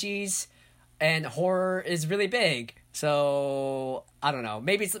anthologies. And horror is really big, so I don't know.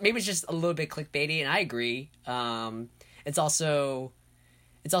 Maybe it's just a little bit clickbaity, and I agree. It's also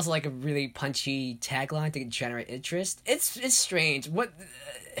like a really punchy tagline to generate interest. It's strange. What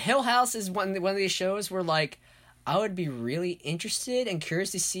Hill House is one of these shows where like I would be really interested and curious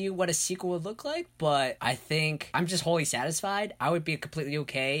to see what a sequel would look like, but I think I'm just wholly satisfied. I would be completely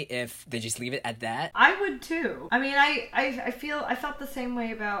okay if they just leave it at that. I would too. I mean, I felt the same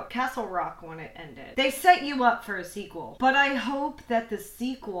way about Castle Rock when it ended. They set you up for a sequel, but I hope that the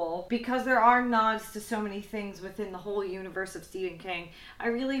sequel, because there are nods to so many things within the whole universe of Stephen King, I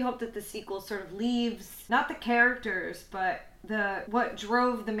really hope that the sequel sort of leaves, not the characters, but what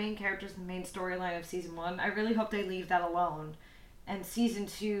drove the main characters in the main storyline of season 1. I really hope they leave that alone, and season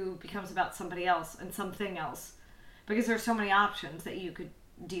 2 becomes about somebody else and something else, because there's so many options that you could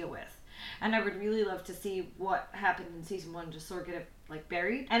deal with. And I would really love to see what happened in season 1, just sort of get it like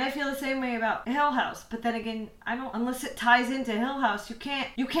buried. And I feel the same way about Hill House, but then again, I don't, unless it ties into Hill House, you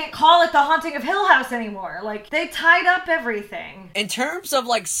can't call it The Haunting of Hill House anymore. Like, they tied up everything. In terms of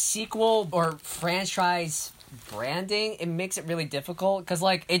like sequel or franchise branding, it makes it really difficult because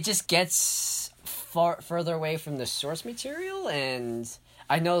like it just gets further away from the source material, and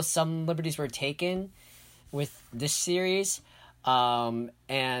I know some liberties were taken with this series, and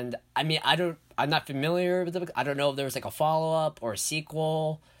I mean I'm not familiar with the book. I don't know if there was like a follow-up or a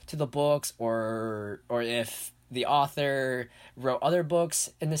sequel to the books, or if the author wrote other books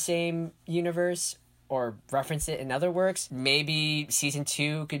in the same universe or reference it in other works. Maybe season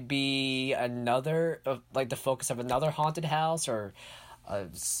 2 could be another, like the focus of another haunted house or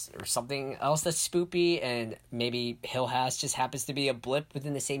something else that's spoopy, and maybe Hill House just happens to be a blip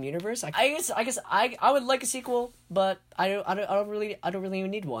within the same universe. I guess I would like a sequel, but I don't really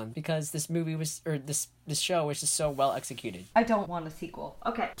even need one because this show was just so well executed. I don't want a sequel.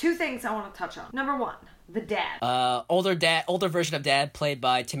 Okay, 2 things I want to touch on. Number 1. The dad. Older version of dad, played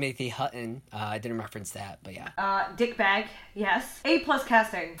by Timothy Hutton. I didn't reference that, but yeah. Dick Bag, yes. A+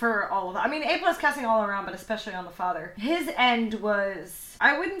 casting for all of that. I mean, A+ casting all around, but especially on the father. His end was,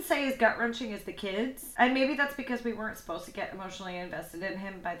 I wouldn't say as gut-wrenching as the kids. And maybe that's because we weren't supposed to get emotionally invested in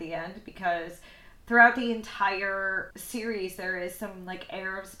him by the end, because throughout the entire series, there is some, like,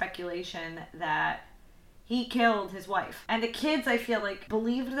 air of speculation that he killed his wife. And the kids, I feel like,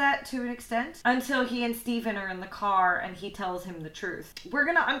 believed that to an extent until he and Steven are in the car and he tells him the truth. We're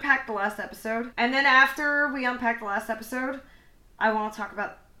gonna unpack the last episode. And then after we unpack the last episode, I want to talk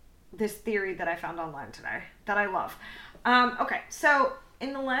about this theory that I found online today that I love. Okay, so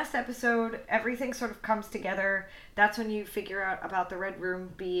in the last episode, everything sort of comes together. That's when you figure out about the Red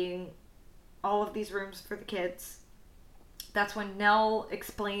Room being all of these rooms for the kids. That's when Nell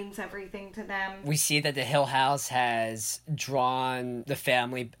explains everything to them. We see that the Hill House has drawn the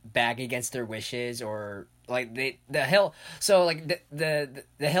family back against their wishes, or like the Hill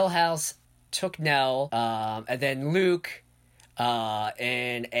Hill House took Nell, and then Luke,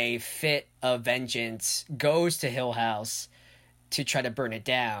 in a fit of vengeance, goes to Hill House to try to burn it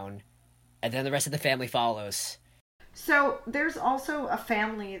down, and then the rest of the family follows. So there's also a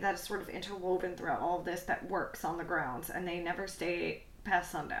family that's sort of interwoven throughout all of this that works on the grounds, and they never stay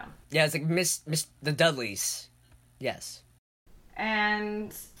past sundown. Yeah, it's like Miss the Dudleys. Yes.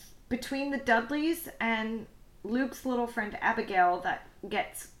 And between the Dudleys and Luke's little friend Abigail, that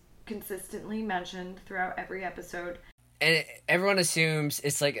gets consistently mentioned throughout every episode. and everyone assumes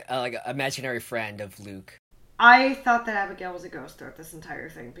it's like an imaginary friend of Luke. I thought that Abigail was a ghost throughout this entire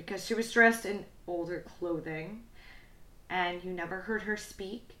thing because she was dressed in older clothing and you never heard her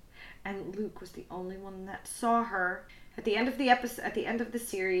speak, and Luke was the only one that saw her. At the end of the episode, at the end of the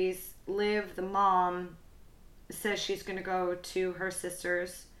series, Liv, the mom, says she's going to go to her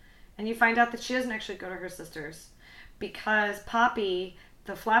sister's, and you find out that she doesn't actually go to her sister's because Poppy,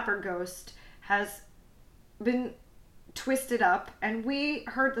 the flapper ghost, has been twisted up, and we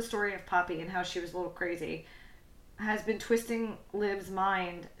heard the story of Poppy and how she was a little crazy, has been twisting Liv's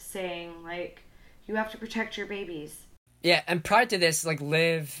mind, saying, like, you have to protect your babies. Yeah, and prior to this, like,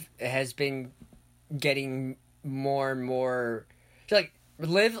 Liv has been getting more and more... Like,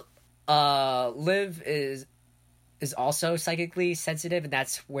 Liv is also psychically sensitive, and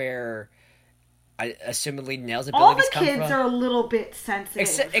that's where I assumedly Nell's abilities come from. All the kids are a little bit sensitive.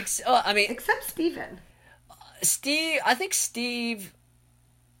 Except Steven. I think Steve...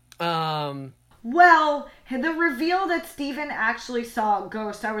 Well, the reveal that Steven actually saw a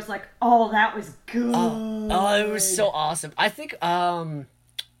ghost, I was like, oh, that was good. Oh, it was so awesome. I think,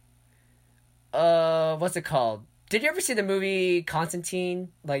 what's it called? Did you ever see the movie Constantine?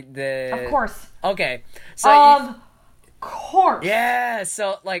 Like Of course. Okay. So course. Yeah,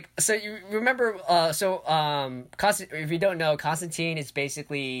 so you remember, if you don't know, Constantine is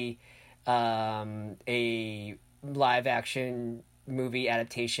basically, a live-action movie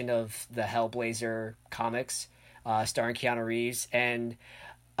adaptation of the Hellblazer comics, starring Keanu Reeves, and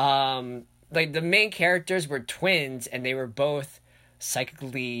like the main characters were twins, and they were both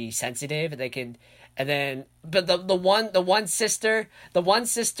psychically sensitive, and they could, and then but the one sister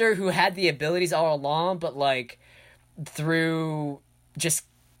who had the abilities all along, but like through just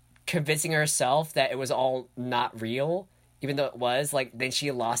convincing herself that it was all not real, even though it was, like, then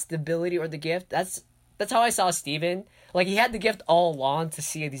she lost the ability or the gift. That's how I saw Steven. Like, he had the gift all along to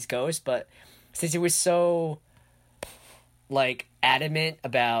see these ghosts, but since he was so, like, adamant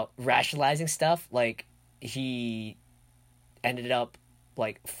about rationalizing stuff, like, he ended up,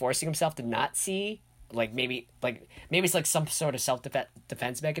 like, forcing himself to not see. Like, maybe it's, like, some sort of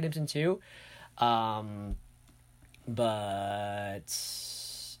self-defense mechanism, too. But,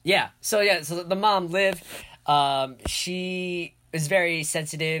 yeah. So the mom, Liv, she is very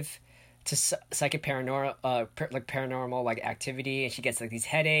sensitive to psychic paranormal like activity, and she gets like these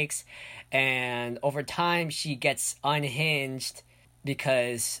headaches, and over time she gets unhinged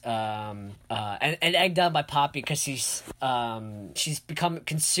because and egged on by Poppy because she's become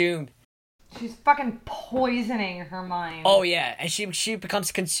consumed. She's fucking poisoning her mind. Oh yeah, and she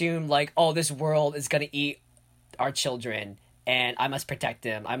becomes consumed, like, oh, this world is gonna eat our children and I must protect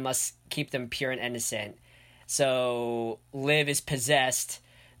them, I must keep them pure and innocent. So Liv is possessed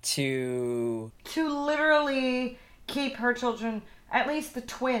to literally keep her children, at least the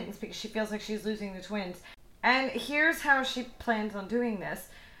twins, because she feels like she's losing the twins. And here's how she plans on doing this.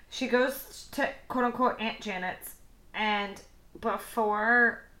 She goes to quote-unquote Aunt Janet's, and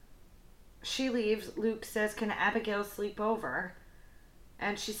before she leaves, Luke says, can Abigail sleep over?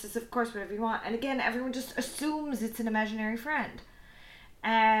 And she says, of course, whatever you want. And again, everyone just assumes it's an imaginary friend.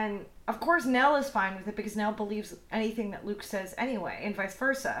 And of course Nell is fine with it because Nell believes anything that Luke says anyway, and vice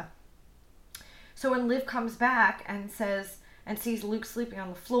versa. So when Liv comes back and sees Luke sleeping on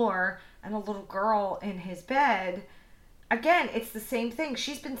the floor and a little girl in his bed, again, it's the same thing.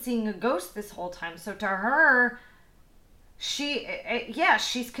 She's been seeing a ghost this whole time. So to her,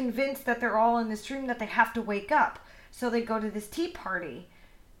 she's convinced that they're all in this dream, that they have to wake up. So they go to this tea party,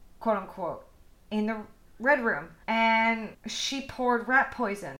 quote unquote, in the Red Room, and she poured rat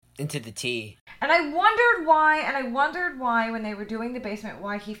poison into the tea. And I wondered why when they were doing the basement,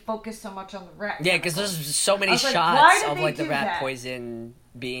 why he focused so much on the rat. Yeah, because there's so many shots of like the rat poison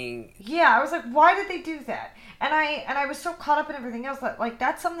being. Yeah, I was like, why did they do that? And I was so caught up in everything else that, like,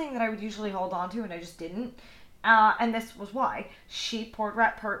 that's something that I would usually hold on to, and I just didn't. And this was why she poured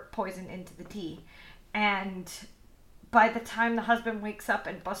rat poison into the tea, and by the time the husband wakes up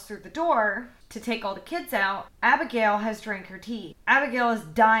and busts through the door to take all the kids out, Abigail has drank her tea. Abigail is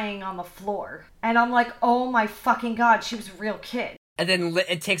dying on the floor. And I'm like, oh my fucking God, she was a real kid. And then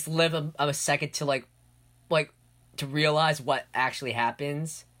it takes Liv a second to like to realize what actually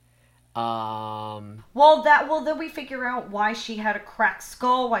happens. Well, then we figure out why she had a cracked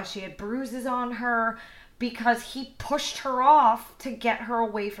skull, why she had bruises on her, because he pushed her off to get her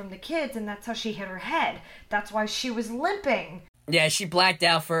away from the kids, and that's how she hit her head. That's why she was limping. Yeah, she blacked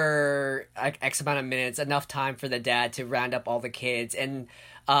out for X amount of minutes, enough time for the dad to round up all the kids. And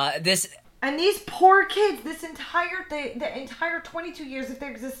this And these poor kids, the entire 22 years of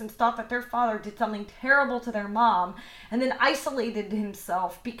their existence, thought that their father did something terrible to their mom, and then isolated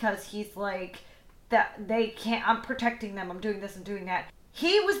himself because he's like, that they can't, I'm protecting them, I'm doing this and doing that.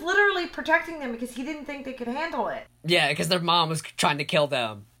 He was literally protecting them because he didn't think they could handle it. Yeah, because their mom was trying to kill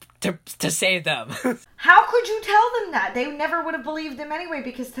them. To save them. How could you tell them that? They never would have believed him anyway,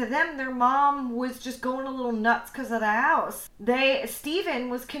 because to them, their mom was just going a little nuts because of the house.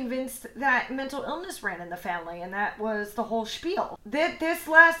 Steven was convinced that mental illness ran in the family, and that was the whole spiel. This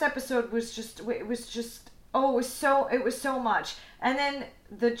last episode was just, it was so much. And then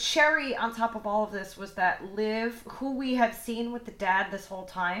the cherry on top of all of this was that Liv, who we have seen with the dad this whole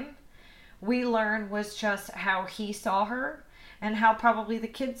time, we learned was just how he saw her. And how probably the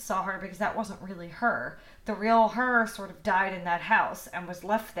kids saw her, because that wasn't really her. The real her sort of died in that house and was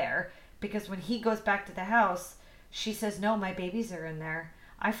left there. Because when he goes back to the house, she says, no, my babies are in there.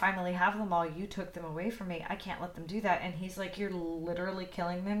 I finally have them all. You took them away from me. I can't let them do that. And he's like, you're literally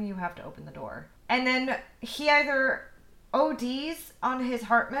killing them. You have to open the door. And then he either ODs on his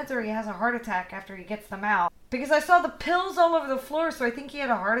heart meds or he has a heart attack after he gets them out. Because I saw the pills all over the floor, so I think he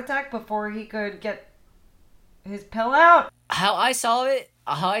had a heart attack before he could get his pill out. How I saw it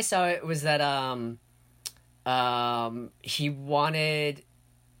was that he wanted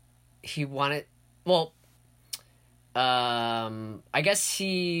well, I guess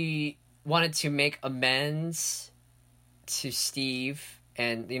he wanted to make amends to Steve,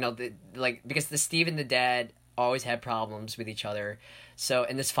 and because the Steve and the dad always had problems with each other. So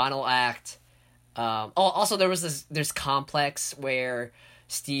in this final act, also there was this complex where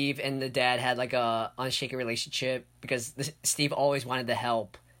Steve and the dad had like a unshaken relationship because Steve always wanted to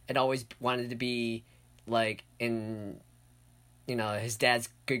help and always wanted to be like in, his dad's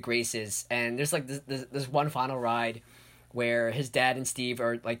good graces. And there's like this one final ride where his dad and Steve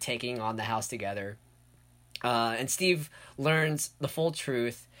are like taking on the house together. And Steve learns the full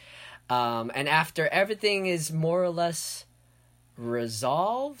truth. And after everything is more or less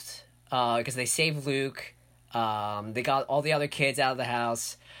resolved, because they save Luke, they got all the other kids out of the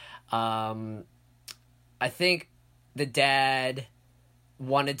house. I think the dad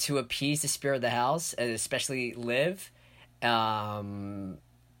wanted to appease the spirit of the house, and especially Liv. Because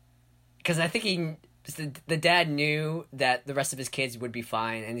I think the dad knew that the rest of his kids would be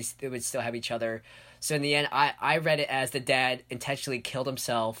fine and they would still have each other. So in the end, I read it as the dad intentionally killed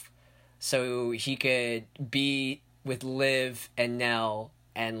himself so he could be with Liv and Nell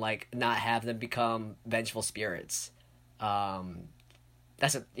and like not have them become vengeful spirits. So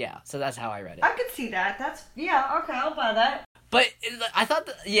that's how I read it. I could see that. Okay, I'll buy that. But I thought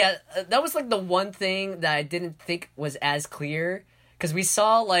that was like the one thing that I didn't think was as clear, because we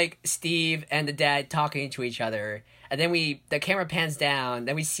saw like Steve and the dad talking to each other, and then the camera pans down,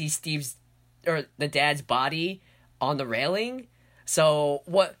 then we see the dad's body on the railing. So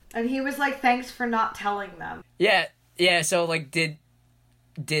what? And he was like, "Thanks for not telling them." Yeah. So like, did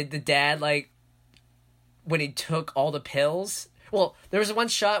the dad, like, when he took all the pills? Well, there was one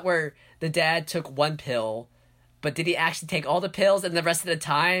shot where the dad took one pill, but did he actually take all the pills and the rest of the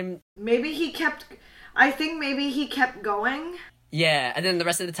time? I think maybe he kept going. Yeah, and then the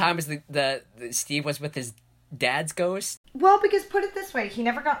rest of the time was the Steve was with his dad's ghost. Well, because put it this way, he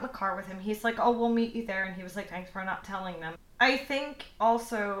never got in the car with him. He's like, "Oh, we'll meet you there," and he was like, "Thanks for not telling them." I think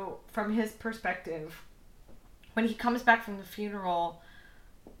also from his perspective, when he comes back from the funeral,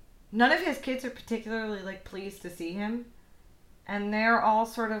 none of his kids are particularly like pleased to see him, and they're all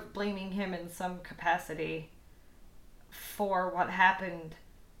sort of blaming him in some capacity for what happened.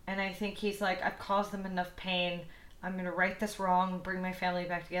 And I think he's like, "I've caused them enough pain. I'm going to right this wrong, bring my family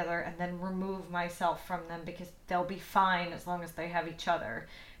back together, and then remove myself from them because they'll be fine as long as they have each other.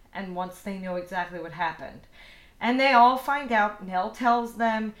 And once they know exactly what happened." And they all find out. Nell tells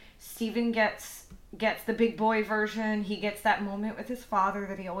them. Steven gets the big boy version. He gets that moment with his father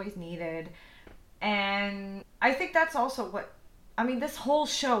that he always needed. And I think that's also this whole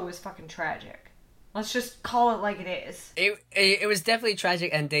show is fucking tragic. Let's just call it like it is. It was definitely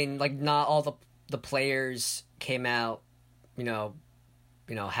tragic ending. Like, not all the players came out,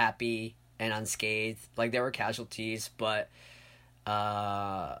 happy and unscathed. Like, there were casualties, but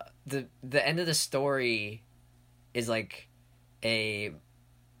the end of the story is like a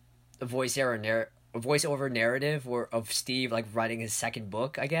voiceover narrative of Steve like writing his second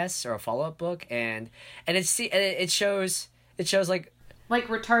book, I guess, or a follow-up book, and it shows like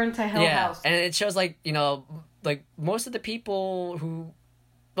Return to Hill House. And it shows like like most of the people who,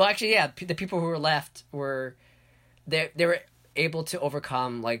 the people who were left were they were able to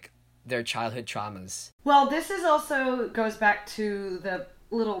overcome like their childhood traumas. Well, this is also goes back to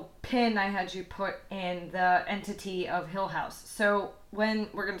little pin I had you put in the entity of Hill House. So when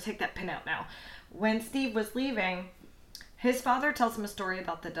we're going to take that pin out now. When Steve was leaving, his father tells him a story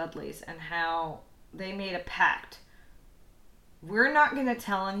about the Dudleys and how they made a pact. We're not going to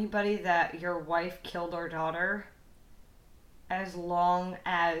tell anybody that your wife killed our daughter as long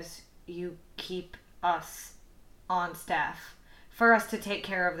as you keep us on staff for us to take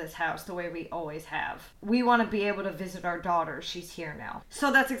care of this house the way we always have. We want to be able to visit our daughter. She's here now.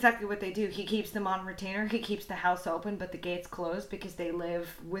 So that's exactly what they do. He keeps them on retainer. He keeps the house open, but the gates closed because they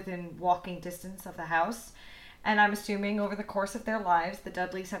live within walking distance of the house. And I'm assuming over the course of their lives, the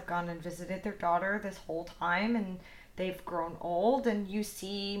Dudleys have gone and visited their daughter this whole time, and they've grown old, and you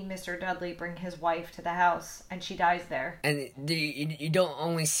see Mr. Dudley bring his wife to the house, and she dies there. And you don't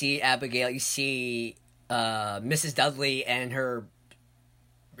only see Abigail, you see Mrs. Dudley and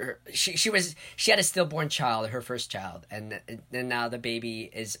she had a stillborn child, her first child, and now the baby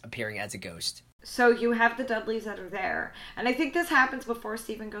is appearing as a ghost. So you have the Dudleys that are there, and I think this happens before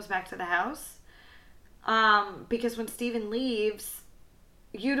Stephen goes back to the house, because when Stephen leaves,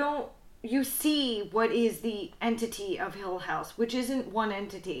 you see what is the entity of Hill House, which isn't one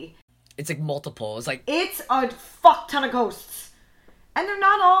entity. It's like multiple. It's a fuck ton of ghosts. And they're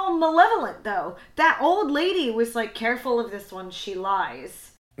not all malevolent, though. That old lady was like, careful of this one, she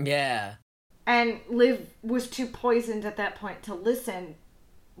lies. Yeah. And Liv was too poisoned at that point to listen.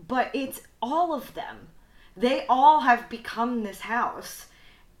 But it's all of them. They all have become this house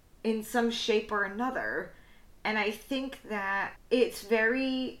in some shape or another. And I think that it's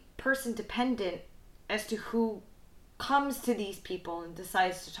very person dependent as to who comes to these people and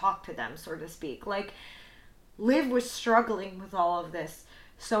decides to talk to them, so to speak. Like, Liv was struggling with all of this,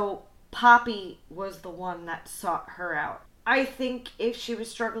 so Poppy was the one that sought her out. I think if she was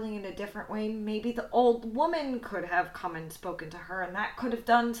struggling in a different way, maybe the old woman could have come and spoken to her, and that could have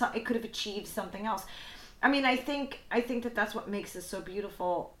done it could have achieved something else. I mean, I think that that's what makes this so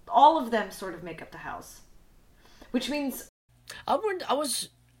beautiful. All of them sort of make up the house, which means I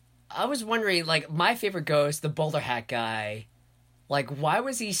was wondering, like, my favorite ghost, the bowler hat guy, like, why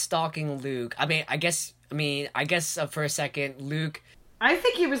was he stalking Luke? I guess for a second, Luke... I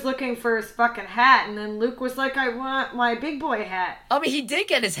think he was looking for his fucking hat, and then Luke was like, I want my big boy hat. I mean, he did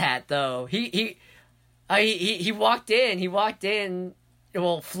get his hat, though. He walked in,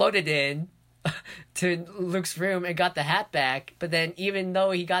 well, floated in to Luke's room and got the hat back, but then even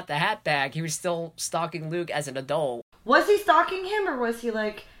though he got the hat back, he was still stalking Luke as an adult. Was he stalking him, or was he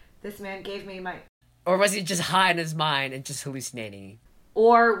like, this man gave me my... Or was he just high in his mind and just hallucinating?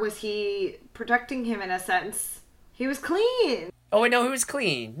 Or was he protecting him in a sense? He was clean. Oh, wait, no, he was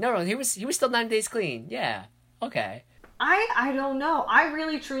clean. No, he was still 9 days clean. Yeah. Okay. I don't know. I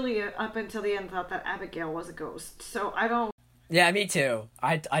really, truly, up until the end, thought that Abigail was a ghost. So I don't... Yeah, me too.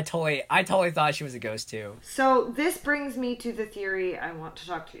 I totally thought she was a ghost too. So this brings me to the theory I want to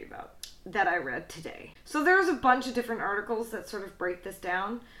talk to you about that I read today. So there's a bunch of different articles that sort of break this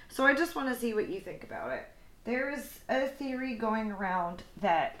down. So I just want to see what you think about it. There's a theory going around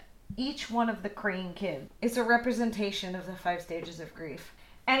that each one of the Crane kids is a representation of the 5 stages of grief.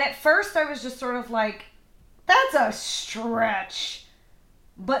 And at first I was just sort of like, that's a stretch.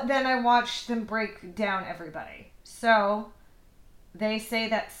 But then I watched them break down everybody. So they say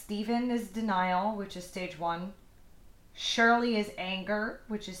that Stephen is denial, which is stage 1. Shirley is anger,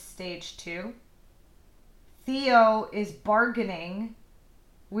 which is stage 2. Theo is bargaining,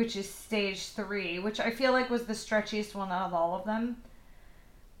 which is stage 3, which I feel like was the stretchiest one out of all of them.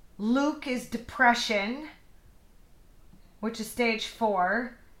 Luke is depression, which is stage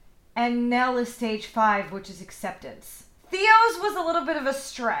 4. And Nell is stage 5, which is acceptance. Theo's was a little bit of a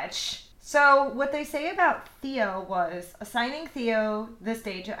stretch. So what they say about Theo was assigning Theo the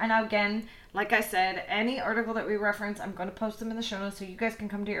stage, and again, like I said, any article that we reference, I'm going to post them in the show notes so you guys can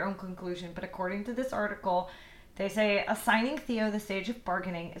come to your own conclusion. But according to this article, they say assigning Theo the stage of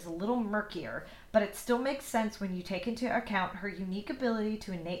bargaining is a little murkier, but it still makes sense when you take into account her unique ability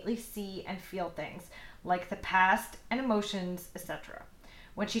to innately see and feel things, like the past and emotions, etc.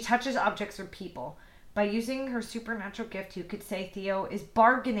 When she touches objects or people. By using her supernatural gift, you could say Theo is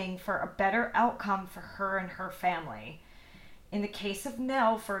bargaining for a better outcome for her and her family. In the case of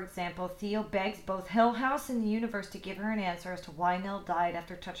Nell, for example, Theo begs both Hill House and the universe to give her an answer as to why Nell died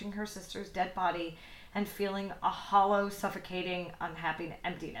after touching her sister's dead body and feeling a hollow, suffocating, unhappy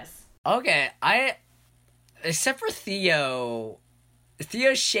emptiness. Okay, except for Theo's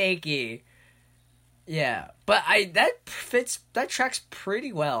shaky. Yeah, but that tracks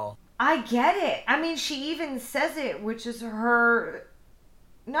pretty well. I get it. I mean, she even says it, which is her,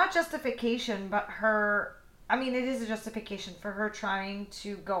 not justification, but her I mean, it is a justification for her trying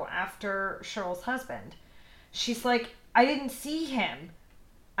to go after Cheryl's husband. She's like, I didn't see him.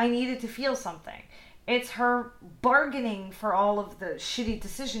 I needed to feel something. It's her bargaining for all of the shitty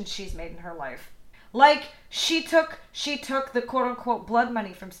decisions she's made in her life. Like, she took the quote-unquote blood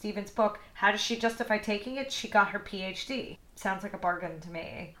money from Stephen's book. How does she justify taking it? She got her PhD. Sounds like a bargain to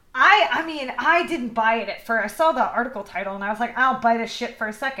me. I mean, I didn't buy it at first. I saw the article title and I was like, I'll buy this shit for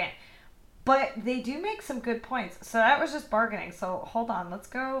a second. But they do make some good points. So that was just bargaining. So hold on, let's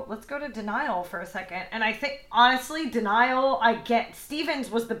go to Denial for a second. And I think, honestly, Denial, I get. Stevens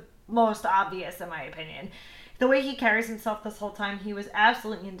was the most obvious, in my opinion. The way he carries himself this whole time, he was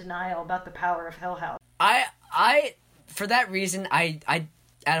absolutely in denial about the power of Hill House. I for that reason, I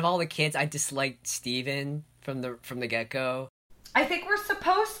out of all the kids, I disliked Steven from the get-go. I think we're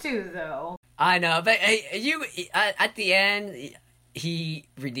supposed to, though. I know, but you at the end, he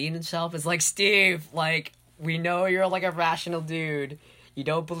redeemed himself. It's like, Steve, like, we know you're like a rational dude. You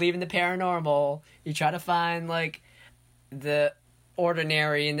don't believe in the paranormal. You try to find like the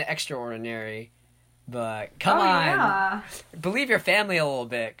ordinary and the extraordinary. But come on, yeah. Believe your family a little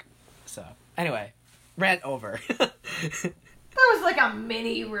bit. So anyway, rant over. That was like a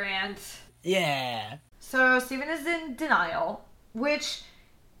mini rant. Yeah. So Stephen is in denial, which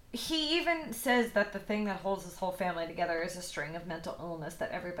he even says that the thing that holds his whole family together is a string of mental illness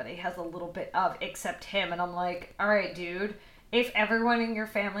that everybody has a little bit of except him. And I'm like, all right, dude, if everyone in your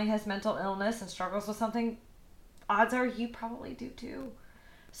family has mental illness and struggles with something, odds are you probably do too.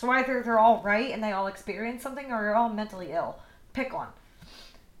 So either they're all right and they all experience something, or you're all mentally ill. Pick one.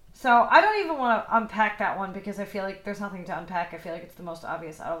 So I don't even want to unpack that one because I feel like there's nothing to unpack. I feel like it's the most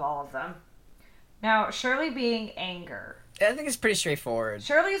obvious out of all of them. Now, Shirley being anger. I think it's pretty straightforward.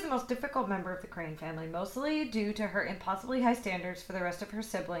 Shirley is the most difficult member of the Crane family, mostly due to her impossibly high standards for the rest of her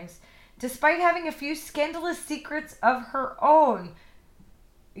siblings, despite having a few scandalous secrets of her own.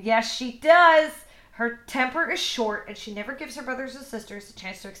 Yes, she does. Her temper is short, and she never gives her brothers and sisters a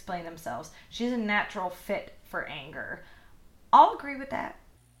chance to explain themselves. She's a natural fit for anger. I'll agree with that.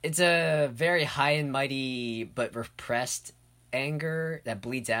 It's a very high and mighty, but repressed anger that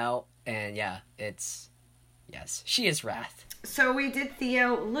bleeds out. And yeah, yes, she is wrath. So we did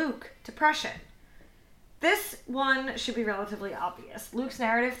Theo, Luke, depression. This one should be relatively obvious. Luke's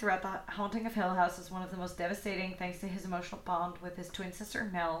narrative throughout the Haunting of Hill House is one of the most devastating thanks to his emotional bond with his twin sister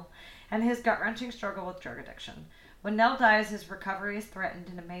Nell and his gut-wrenching struggle with drug addiction. When Nell dies, his recovery is threatened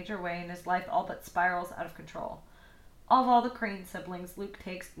in a major way and his life all but spirals out of control. Of all the Crane siblings, Luke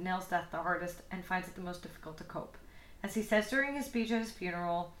takes Nell's death the hardest and finds it the most difficult to cope. As he says during his speech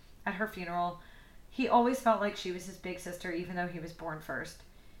at her funeral, he always felt like she was his big sister even though he was born first.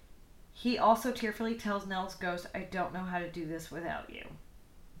 He also tearfully tells Nell's ghost, I don't know how to do this without you.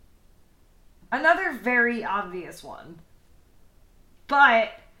 Another very obvious one. But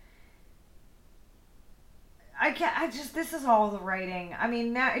this is all the writing. I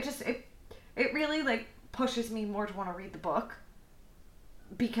mean, now it really like pushes me more to want to read the book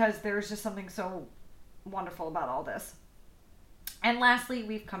because there's just something so wonderful about all this. And lastly,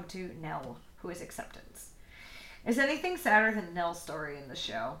 we've come to Nell, who is acceptance. Is anything sadder than Nell's story in the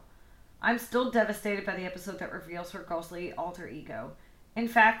show? I'm still devastated by the episode that reveals her ghostly alter ego. In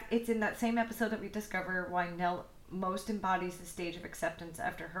fact, it's in that same episode that we discover why Nell most embodies the stage of acceptance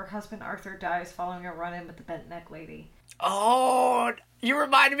after her husband Arthur dies following a run-in with the bent neck lady. Oh, you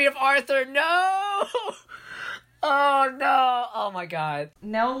reminded me of Arthur. No! Oh, no. Oh, my God.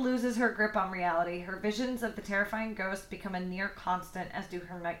 Nell loses her grip on reality. Her visions of the terrifying ghost become a near constant, as do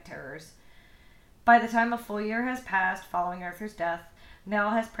her night terrors. By the time a full year has passed following Arthur's death, Nell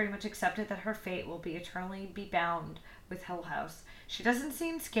has pretty much accepted that her fate will be eternally be bound with Hill House. She doesn't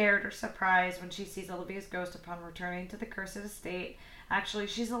seem scared or surprised when she sees Olivia's ghost upon returning to the cursed estate. Actually,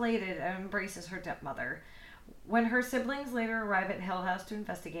 she's elated and embraces her dead mother. When her siblings later arrive at Hill House to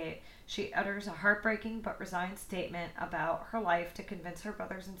investigate, she utters a heartbreaking but resigned statement about her life to convince her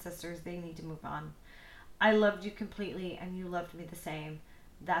brothers and sisters they need to move on. I loved you completely and you loved me the same.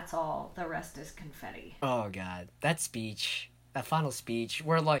 That's all. The rest is confetti. Oh, God. That speech. That final speech.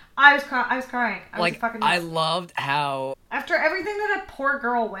 Where, like... I was crying. I loved how... After everything that poor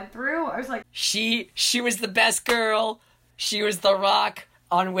girl went through, I was like... She was the best girl. She was the rock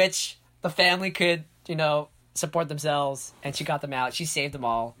on which the family could, support themselves. And she got them out. She saved them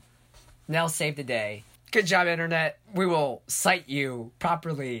all. Nell saved the day. Good job, Internet. We will cite you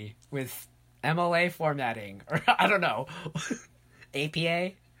properly with MLA formatting. Or, I don't know.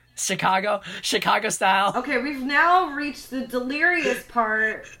 APA? Chicago style. Okay, we've now reached the delirious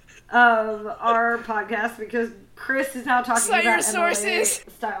part our podcast because Chris is now talking Cite about your sources.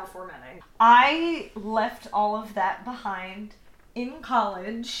 MLA style formatting. I left all of that behind in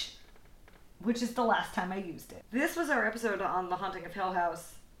college, which is the last time I used it. This was our episode on The Haunting of Hill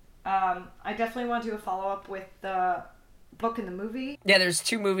House. I definitely want to do a follow-up with the book and the movie. Yeah, there's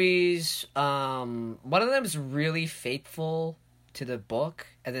 2 movies. One of them is really faithful to the book,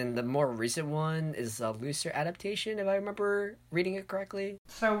 and then the more recent one is a looser adaptation, if I remember reading it correctly.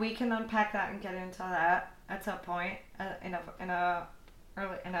 So we can unpack that and get into that at some point in a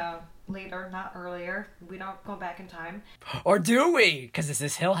later, not earlier. We don't go back in time. Or do we? Because this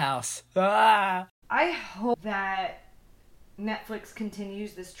is Hill House. Ah! I hope that Netflix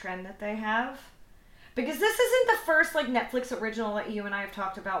continues this trend that they have. Because this isn't the first like Netflix original that you and I have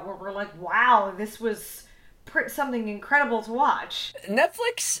talked about where we're like, wow, this was something incredible to watch.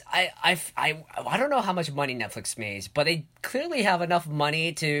 Netflix, I don't know how much money Netflix makes, but they clearly have enough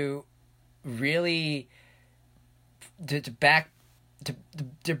money to really to back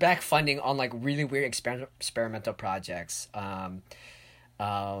funding on like really weird experimental projects.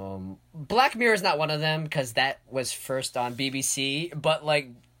 Black Mirror is not one of them because that was first on BBC, but like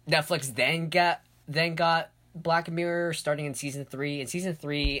Netflix then got Black Mirror starting in season 3, and season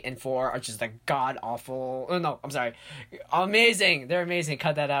 3 and 4 are just like god awful. Oh no, I'm sorry, amazing. They're amazing.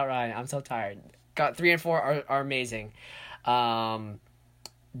 Cut that out, Ryan. I'm so tired. Got 3 and 4 are amazing. Devilman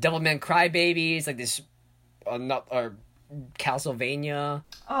Crybabies, like this, or Castlevania.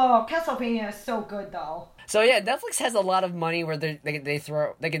 Oh, Castlevania is so good though. So yeah, Netflix has a lot of money where they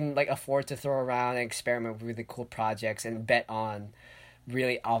can like afford to throw around and experiment with really cool projects and bet on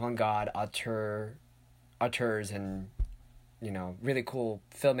really avant-garde auteurs and, you know, really cool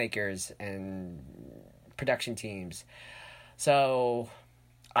filmmakers and production teams. So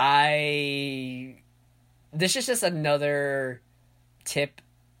this is just another tip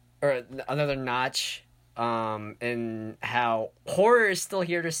or another notch in how horror is still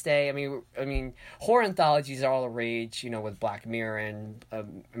here to stay. I mean, horror anthologies are all the rage, you know, with Black Mirror and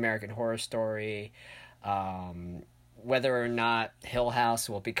American Horror Story. Whether or not Hill House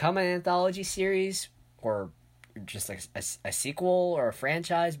will become an anthology series or just like a sequel or a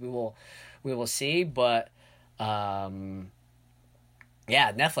franchise, we will see. But yeah,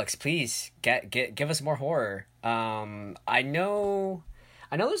 Netflix, please give us more horror. I know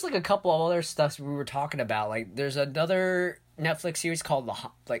there's like a couple of other stuff we were talking about. Like there's another Netflix series called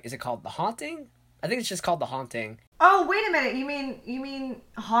is it called The Haunting? I think it's just called The Haunting. Oh, wait a minute. You mean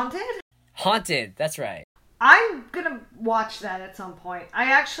Haunted? Haunted, that's right. I'm gonna watch that at some point.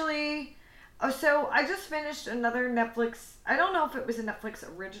 So I just finished another Netflix. I don't know if it was a Netflix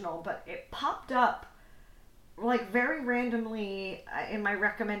original, but it popped up like very randomly in my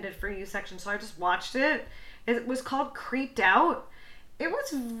recommended for you section. So I just watched it. It was called Creeped Out. It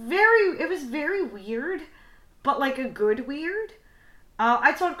was very weird, but like a good weird.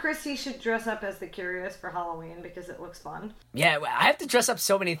 I told Chris he should dress up as the Curious for Halloween because it looks fun. Yeah, I have to dress up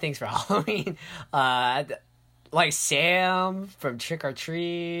so many things for Halloween. Like Sam from Trick or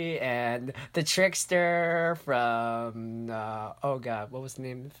Treat and the Trickster from oh god, what was the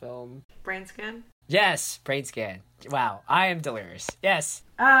name of the film? Brain Scan? Yes, Brain Scan. Wow, I am delirious. Yes.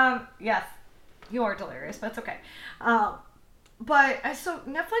 Yes. You are delirious, but it's okay. But so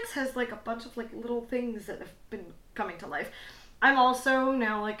Netflix has like a bunch of like little things that have been coming to life. I'm also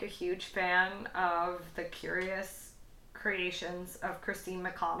now like a huge fan of the Curious creations of Christine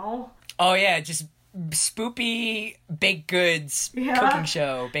McConnell. Oh yeah, just spoopy baked goods baking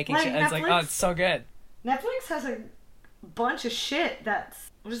show. It's Netflix, like, oh, it's so good. Netflix has a bunch of shit that's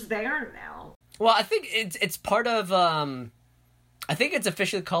just there now. Well, I think it's part of I think it's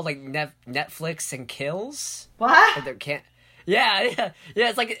officially called like Netflix and Kills. What? Or can't. Yeah.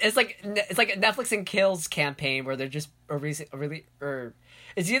 It's like a Netflix and Kills campaign where they're just it's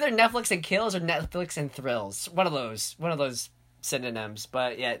either Netflix and Kills or Netflix and Thrills. One of those synonyms.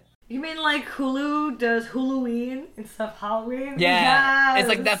 But yeah. You mean like Hulu does Halloween instead of Halloween? Yeah. Yes. It's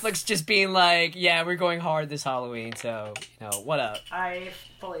like Netflix just being like, yeah, we're going hard this Halloween, so, you know, what up? I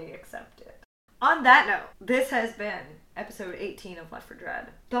fully accept it. On that note, this has been episode 18 of Left 4 Dead,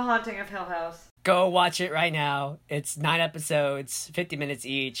 The Haunting of Hill House. Go watch it right now. It's 9 episodes, 50 minutes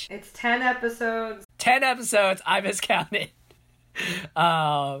each. It's 10 episodes. 10 episodes, I miscounted.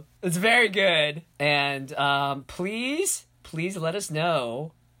 It's very good. And please let us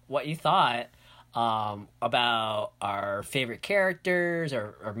know what you thought about our favorite characters,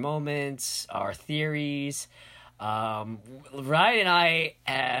 our moments, our theories. Ryan and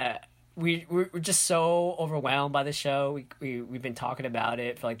I, we're just so overwhelmed by the show. We've been talking about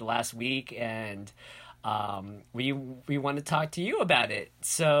it for like the last week, and we want to talk to you about it.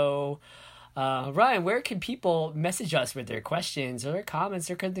 So, Ryan, where can people message us with their questions or comments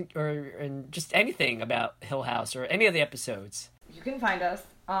or and just anything about Hill House or any of the episodes? You can find us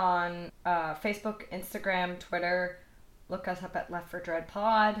on Facebook, Instagram, Twitter. Look us up at Left for Dread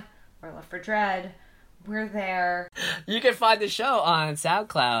Pod or Left for Dread. We're there. You can find the show on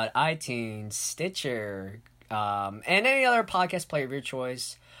SoundCloud, iTunes, Stitcher, and any other podcast player of your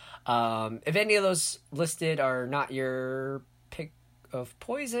choice. If any of those listed are not your pick of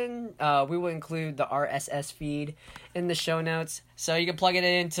poison, we will include the RSS feed in the show notes, so you can plug it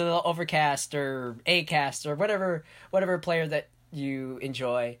into the Overcast or Acast or whatever player that you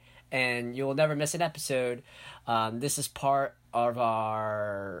enjoy, and you will never miss an episode. This is part of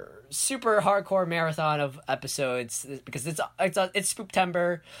our super hardcore marathon of episodes because it's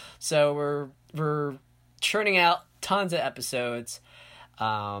Spooktember, so we're churning out tons of episodes.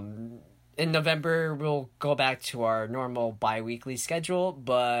 In November we'll go back to our normal bi-weekly schedule,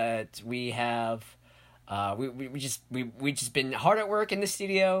 but we have we just been hard at work in the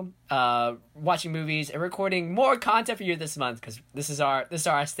studio, watching movies and recording more content for you this month, because this is our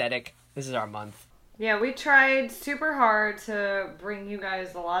aesthetic. This is our month. Yeah, we tried super hard to bring you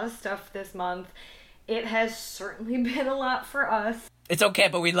guys a lot of stuff this month. It has certainly been a lot for us. It's okay,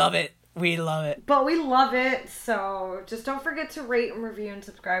 but we love it. We love it. But we love it, so just don't forget to rate and review and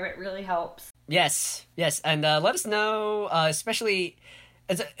subscribe. It really helps. Yes, and let us know, especially,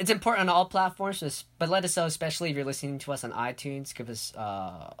 it's important on all platforms, but let us know, especially if you're listening to us on iTunes. Give us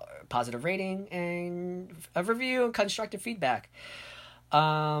a positive rating and a review and constructive feedback.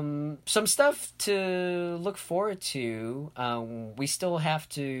 Some stuff to look forward to. We still have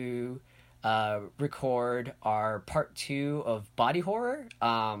to record our part 2 of Body Horror.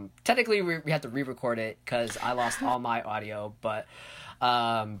 Technically we have to re-record it because I lost all my audio, but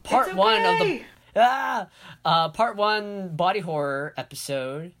part 1 of the part 1 Body Horror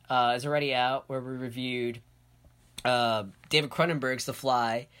episode is already out, where we reviewed David Cronenberg's The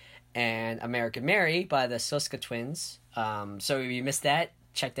Fly and American Mary by the Soska twins. So if you missed that,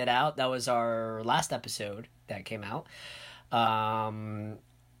 check that out. That was our last episode that came out.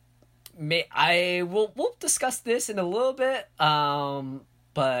 We'll discuss this in a little bit.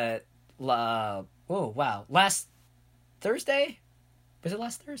 But last Thursday? Was it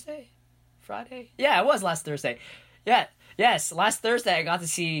last Thursday? Friday? Yeah, it was last Thursday. Yes, last Thursday I got to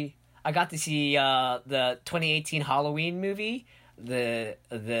see the 2018 Halloween movie, the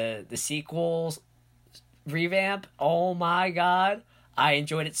sequels revamp. Oh my god, I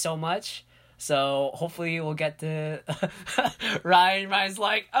enjoyed it so much. So hopefully we'll get to Ryan's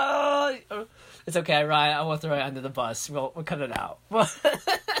like, oh, it's okay, Ryan, I won't throw it under the bus. We'll cut it out.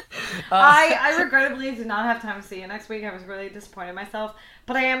 I regrettably did not have time to see it next week. I was really disappointed in myself,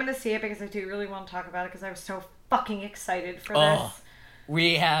 but I am going to see it because I do really want to talk about it, because I was so fucking excited for this.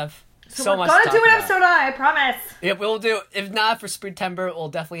 We have so much. We're gonna do an episode on it, I promise. Yeah, we'll do. If not for Spooktember, it will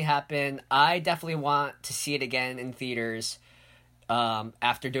definitely happen. I definitely want to see it again in theaters.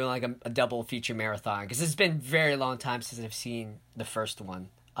 After doing like a double feature marathon, because it's been a very long time since I've seen the first one.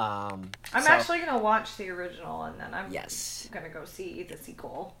 I'm actually gonna watch the original, and then I'm gonna go see the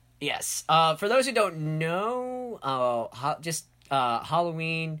sequel. Yes. For those who don't know,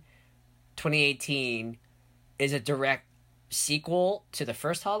 Halloween 2018 is a direct sequel to the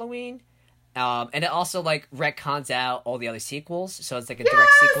first Halloween. And it also like retcons out all the other sequels, so it's like a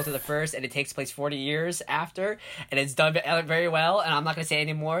direct sequel to the first, and it takes place 40 years after, and it's done very well. And I'm not gonna say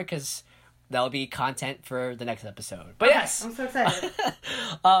any more because that'll be content for the next episode. But yes, I'm so excited.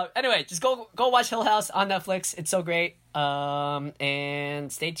 Anyway, just go watch Hill House on Netflix. It's so great.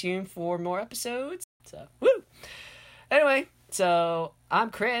 And stay tuned for more episodes. So woo. Anyway, so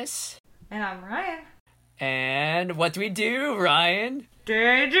I'm Chris, and I'm Ryan. And what do we do, Ryan?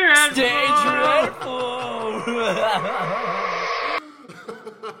 Stay dreadful! Stay dreadful!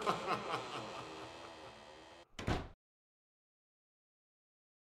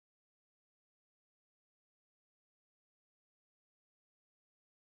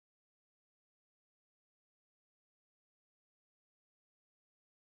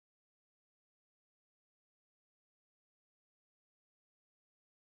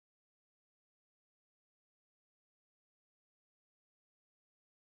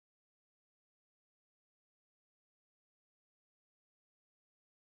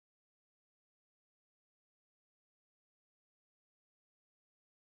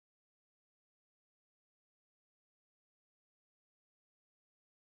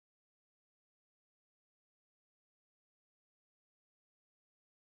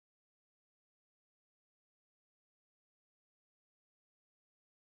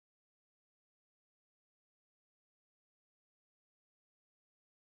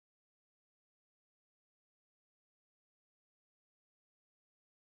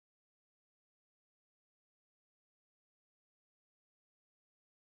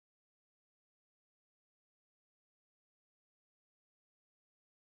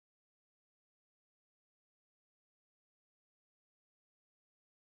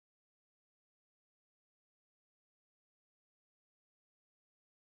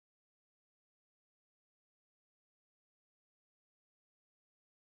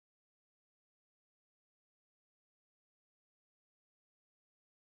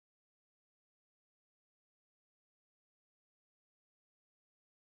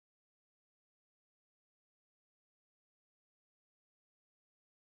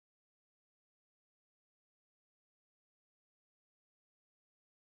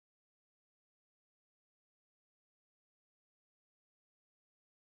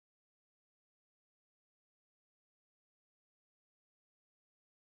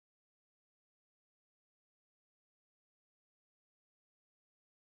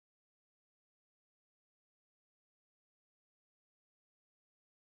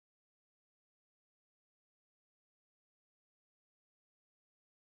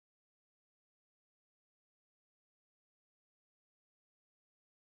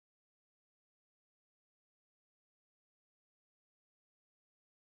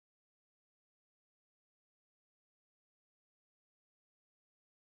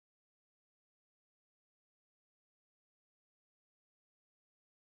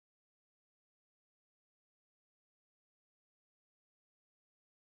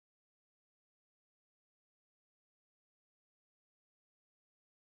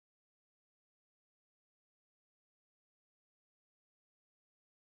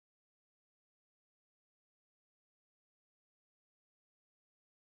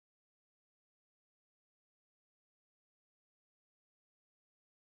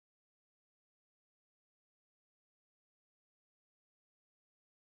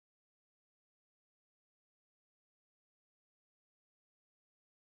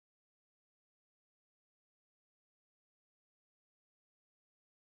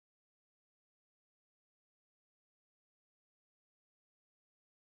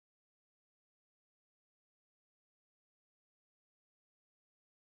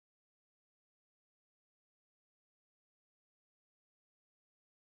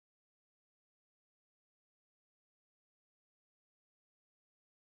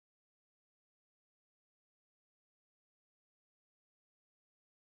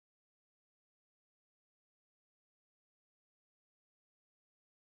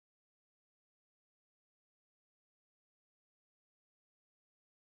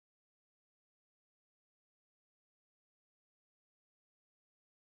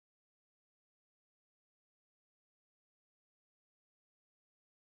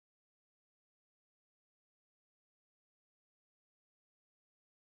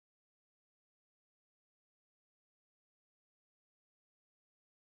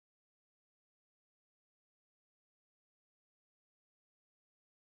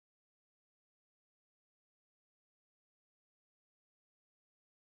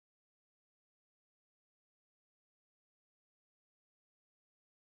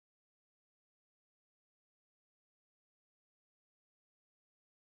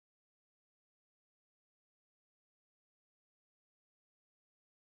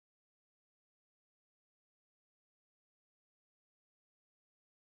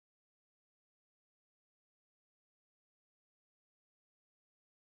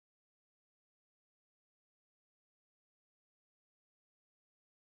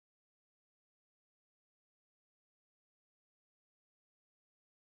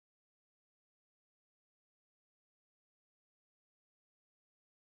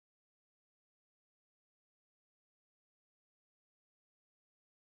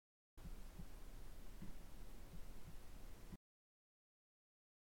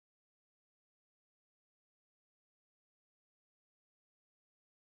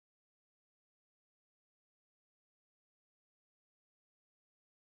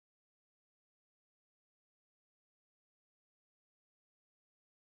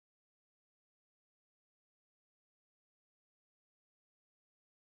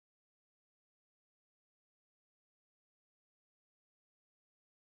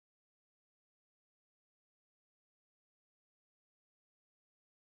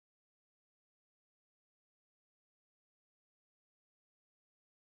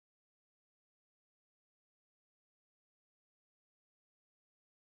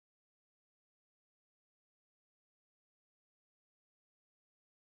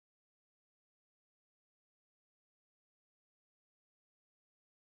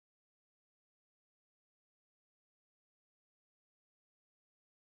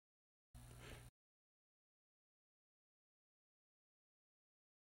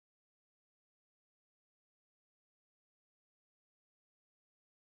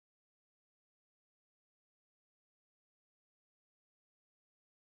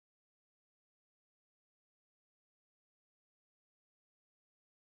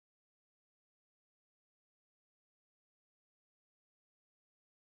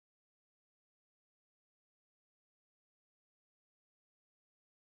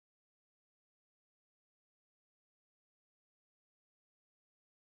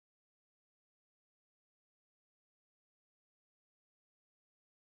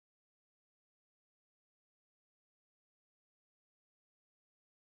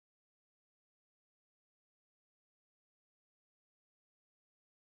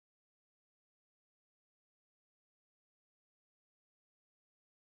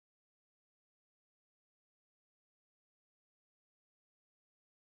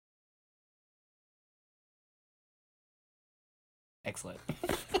 Excellent.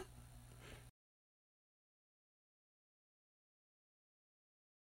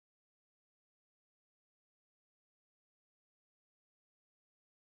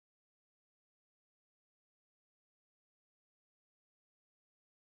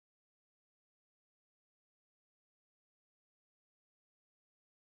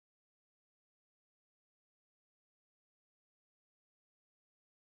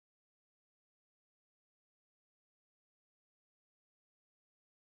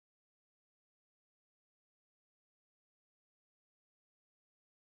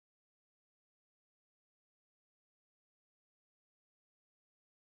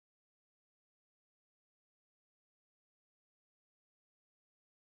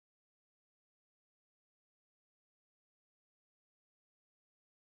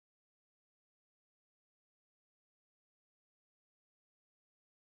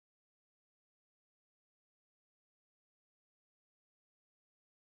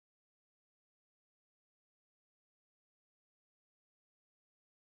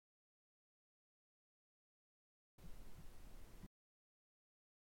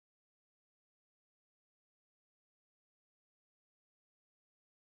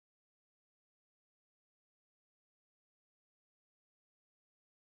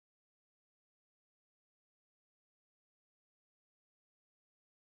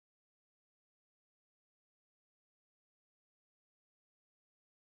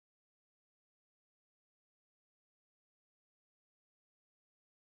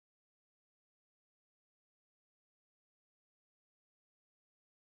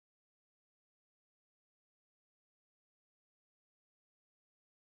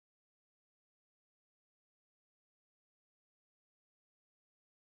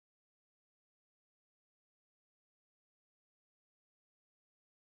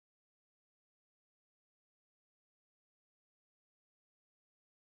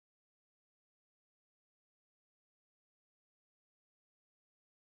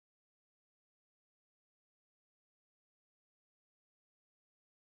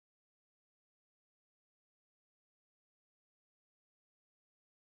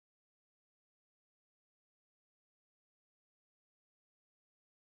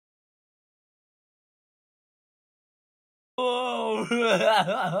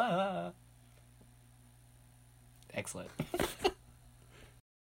 Whoa. Excellent.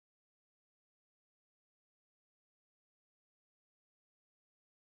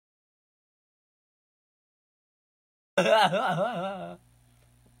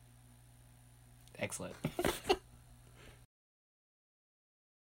 Excellent.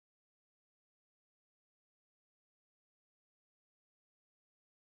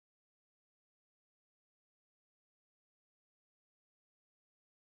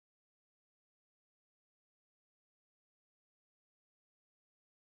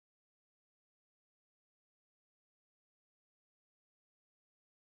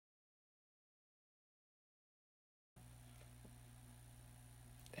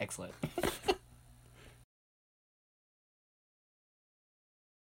 Excellent.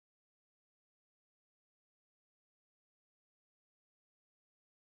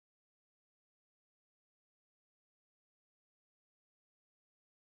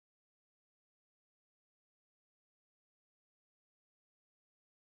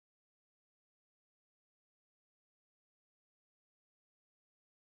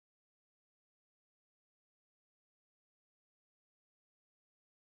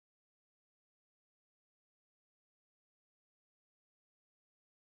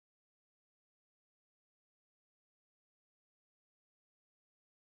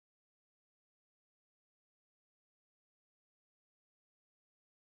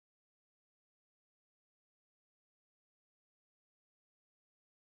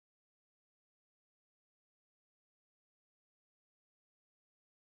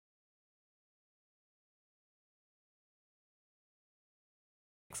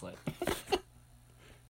 Excellent.